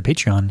member of the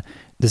Patreon.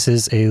 This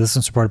is a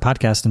listener-supported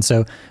podcast, and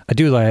so I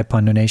do rely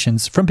upon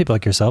donations from people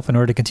like yourself in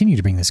order to continue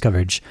to bring this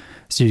coverage.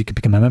 So you can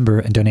become a member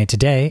and donate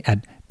today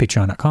at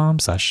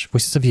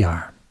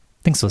patreon.com/voicesofvr.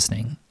 Thanks for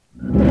listening.